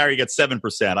predicting Larry gets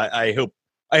 7%. I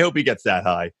hope he gets that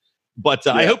high. But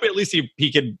I hope at least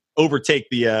he can overtake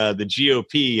the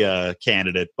GOP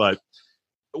candidate. But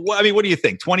what do you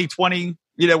think? 2020?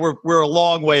 We're a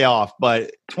long way off.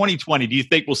 But 2020, do you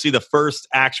think we'll see the first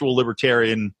actual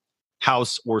libertarian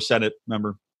House or Senate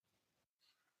member?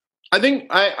 I think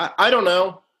I don't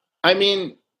know. I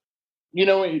mean,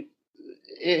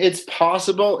 it's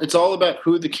possible. It's all about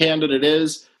who the candidate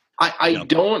is. I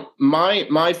don't.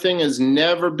 My thing has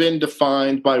never been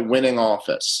defined by winning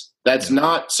office. That's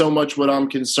not so much what I'm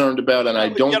concerned about, and I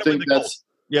don't think that's.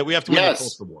 Yeah, we have to win the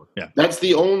culture war. Yeah, that's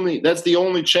the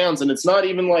only chance, and it's not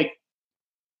even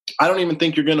I don't even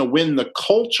think you're going to win the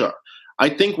culture. I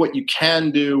think what you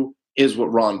can do is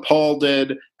what Ron Paul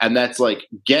did. And that's like,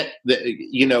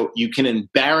 you can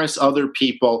embarrass other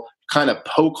people, kind of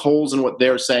poke holes in what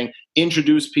they're saying,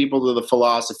 introduce people to the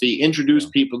philosophy, introduce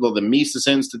people to the Mises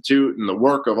Institute and the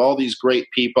work of all these great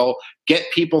people,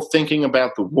 get people thinking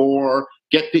about the war,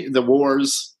 the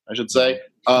wars, I should say.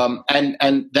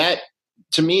 And that,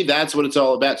 to me, that's what it's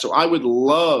all about. So I would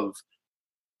love,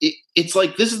 it's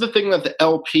like, this is the thing that the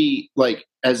LP like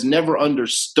has never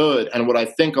understood. And what I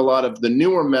think a lot of the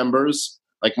newer members,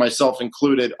 like myself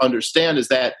included, understand is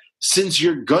that since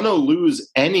you're going to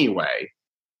lose anyway,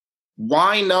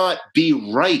 why not be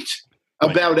right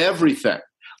about everything?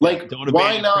 Like,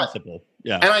 why not?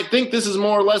 Yeah. And I think this is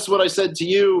more or less what I said to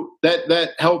you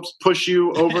that helps push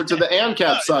you over to the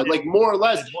ANCAP side. Like, more or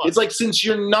less, it's like, since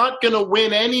you're not going to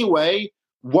win anyway,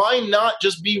 why not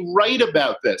just be right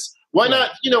about this? Why not?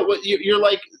 You're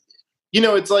like,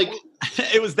 it's like.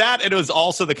 It was that, and it was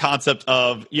also the concept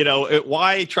of,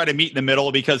 why try to meet in the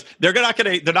middle, because they're not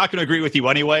going to agree with you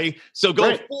anyway. So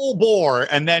go full bore,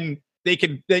 and then they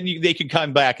can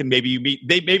come back and maybe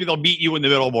they'll meet you in the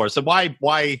middle more. So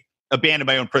why abandon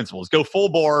my own principles? Go full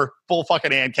bore, full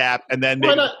fucking ANCAP, and then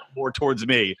maybe more towards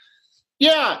me.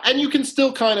 Yeah, and you can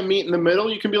still kind of meet in the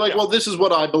middle. You can be like, well, this is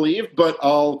what I believe, but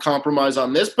I'll compromise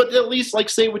on this. But at least like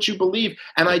say what you believe.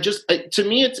 And to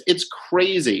me, it's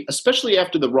crazy, especially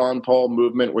after the Ron Paul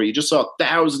movement, where you just saw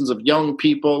thousands of young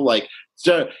people like,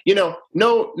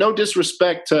 no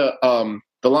disrespect to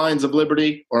the Lions of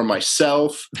Liberty or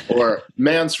myself or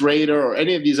Mance Raider or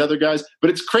any of these other guys, but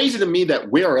it's crazy to me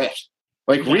that we're it.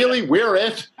 Like, really, we're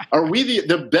it? Are we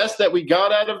the best that we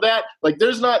got out of that? Like,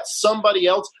 there's not somebody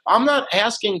else. I'm not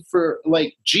asking for,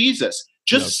 like, Jesus.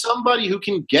 Just somebody who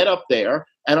can get up there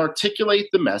and articulate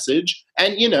the message.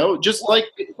 And, just like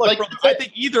brother, I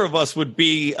think either of us would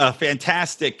be a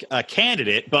fantastic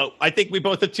candidate, but I think we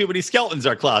both have too many skeletons in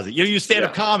our closet. You stand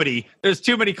up comedy, there's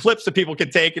too many clips that people can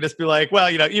take and just be like, well,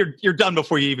 you're done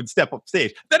before you even step up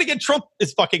stage. Then again, Trump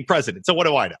is fucking president. So what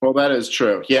do I know? Well, that is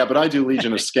true. Yeah, but I do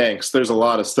Legion of Skanks. There's a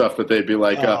lot of stuff that they'd be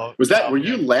like, were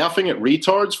you laughing at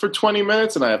retards for 20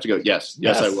 minutes? And I have to go, yes,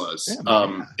 I was.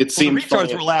 Yeah, it seemed the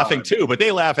retards were laughing too, but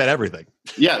they laugh at everything.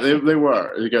 Yeah, they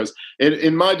were. It goes,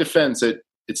 in my defense, it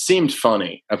seemed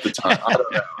funny at the time. I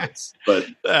don't know. But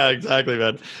exactly,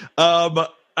 man.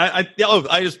 I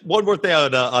just one more thing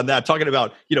on that, talking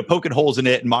about poking holes in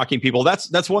it and mocking people.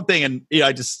 That's one thing, and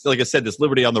I just, like I said, this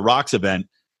Liberty on the Rocks event.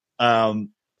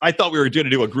 I thought we were going to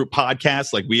do a group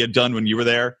podcast like we had done when you were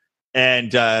there,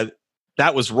 and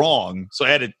that was wrong. So I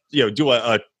had to do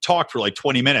a talk for like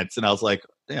 20 minutes, and I was like,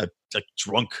 like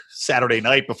drunk Saturday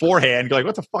night beforehand, going,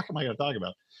 what the fuck am I going to talk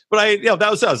about? But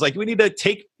that was us. Like, we need to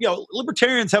take,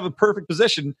 libertarians have a perfect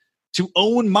position to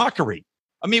own mockery.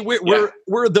 I mean,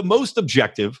 we're the most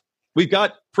objective. We've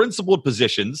got principled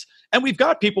positions, and we've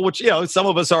got people, which, some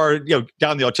of us are,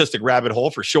 down the autistic rabbit hole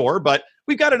for sure, but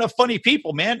we've got enough funny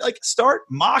people, man. Like, start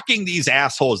mocking these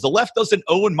assholes. The left doesn't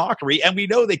own mockery, and we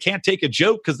know they can't take a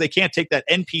joke because they can't take that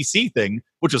NPC thing,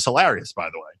 which is hilarious, by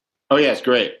the way. Oh, yeah, it's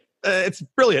great. It's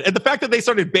brilliant. And the fact that they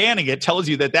started banning it tells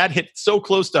you that hit so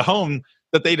close to home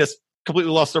that they just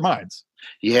completely lost their minds.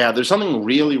 Yeah, there's something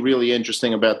really, really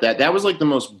interesting about that. That was like the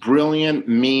most brilliant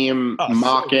meme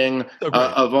mocking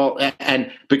of all.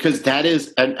 And because that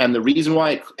is, and the reason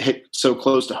why it hit so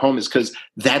close to home is because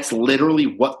that's literally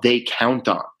what they count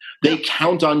on. They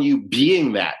count on you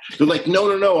being that. They're like,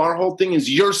 no. Our whole thing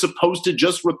is you're supposed to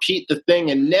just repeat the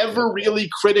thing and never really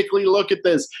critically look at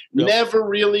this, never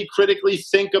really critically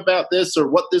think about this or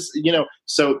what this,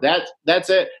 So that's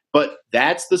it. But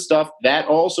that's the stuff that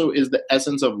also is the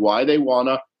essence of why they want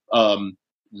to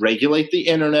regulate the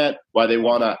internet, why they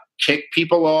want to kick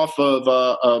people off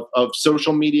of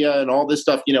social media and all this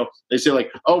stuff. They say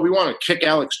like, oh, we want to kick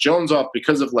Alex Jones off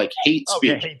because of like hate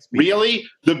speech. Hate speech. Really?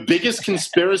 The biggest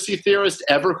conspiracy theorist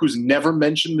ever who's never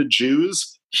mentioned the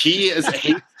Jews? He is a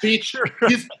hate speech.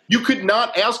 You could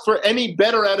not ask for any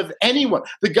better out of anyone.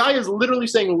 The guy is literally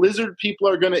saying lizard people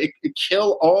are going to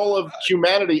kill all of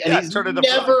humanity. And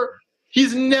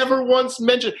he's never once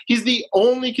mentioned. He's the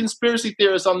only conspiracy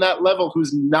theorist on that level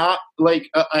who's not like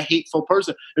a hateful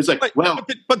person. It's like,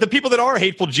 but the people that are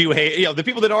hateful Jew hate, the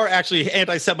people that are actually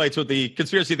anti-Semites with the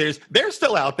conspiracy theorists, they're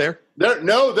still out there. They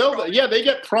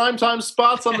get primetime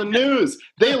spots on the news.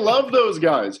 They love those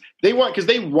guys. They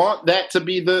want that to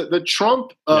be the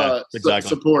Trump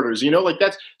supporters.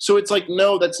 So it's like,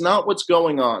 no, that's not what's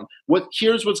going on.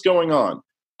 Here's what's going on.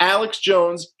 Alex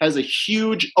Jones has a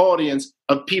huge audience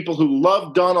of people who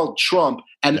love Donald Trump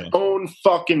and own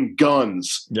fucking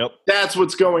guns. Yep. That's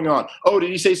what's going on. Oh,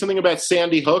 did he say something about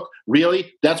Sandy Hook?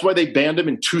 Really? That's why they banned him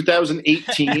in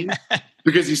 2018?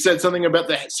 because he said something about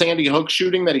the Sandy Hook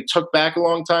shooting that he took back a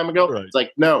long time ago. Right. It's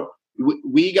like, no,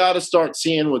 we got to start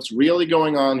seeing what's really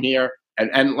going on here.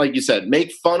 And like you said,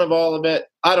 make fun of all of it.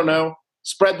 I don't know.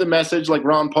 Spread the message like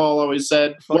Ron Paul always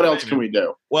said. What else can we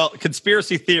do? Well,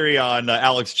 conspiracy theory on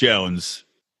Alex Jones.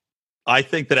 I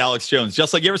think that Alex Jones,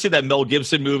 just like you ever see that Mel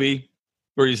Gibson movie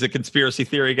where he's a conspiracy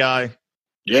theory guy?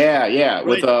 Yeah.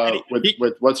 Right.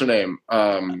 With what's her name?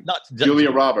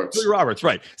 Julia Roberts. Julia Roberts,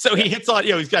 right. So he hits on,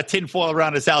 he's got tinfoil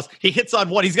around his house. He hits on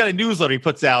one. He's got a newsletter he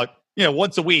puts out,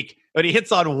 once a week. But he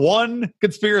hits on one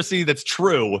conspiracy that's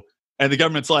true. And the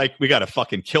government's like, we got to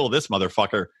fucking kill this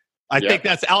motherfucker. I think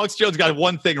that's Alex Jones got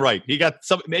one thing right. He got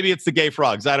some, maybe it's the gay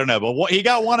frogs. I don't know. But he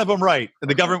got one of them right. And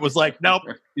the government was like, nope,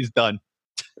 he's done.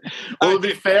 Well, to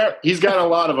be fair, he's got a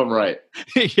lot of them right.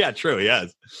 Yeah, true. He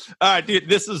has. All right, dude,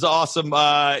 this is awesome.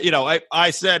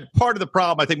 I said part of the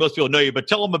problem, I think most people know you, but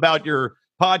tell them about your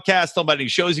podcast, tell them about any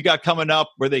shows you got coming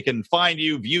up, where they can find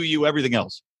you, view you, everything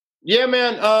else. Yeah,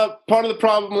 man. Part of the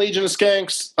problem, Legion of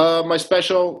Skanks, my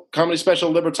comedy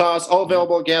special, Libertas, all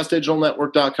available at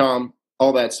gasdigitalnetwork.com.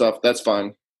 All that stuff. That's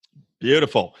fine.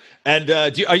 Beautiful. And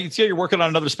you're working on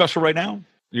another special right now?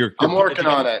 I'm working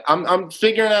on it. I'm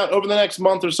figuring out over the next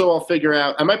month or so. I'll figure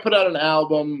out. I might put out an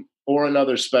album or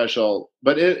another special.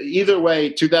 But either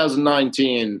way,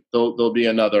 2019 there'll be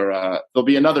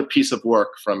another piece of work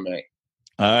from me.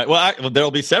 All right. Well,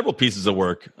 there'll be several pieces of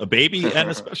work: a baby and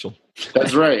a special.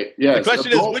 That's right. Yes. The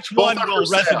question is, which one will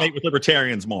resonate with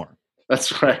libertarians more?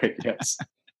 That's right. Yes.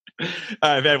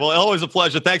 All right, man. Well, always a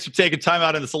pleasure. Thanks for taking time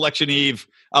out on this election eve.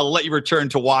 I'll let you return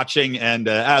to watching, and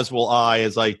as will I,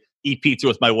 as I eat pizza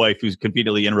with my wife, who's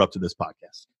conveniently interrupted this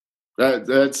podcast.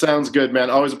 That sounds good, man.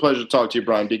 Always a pleasure to talk to you,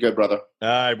 Brian. Be good, brother. All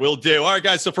right, will do. All right,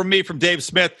 guys. So from me, from Dave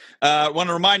Smith, I want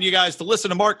to remind you guys to listen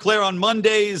to Mark Claire on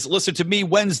Mondays, listen to me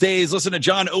Wednesdays, listen to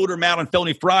John Odermatt on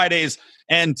Felony Fridays,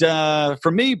 and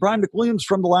from me, Brian McWilliams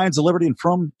from the Lions of Liberty and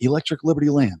from Electric Liberty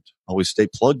Land. Always stay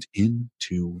plugged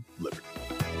into Liberty.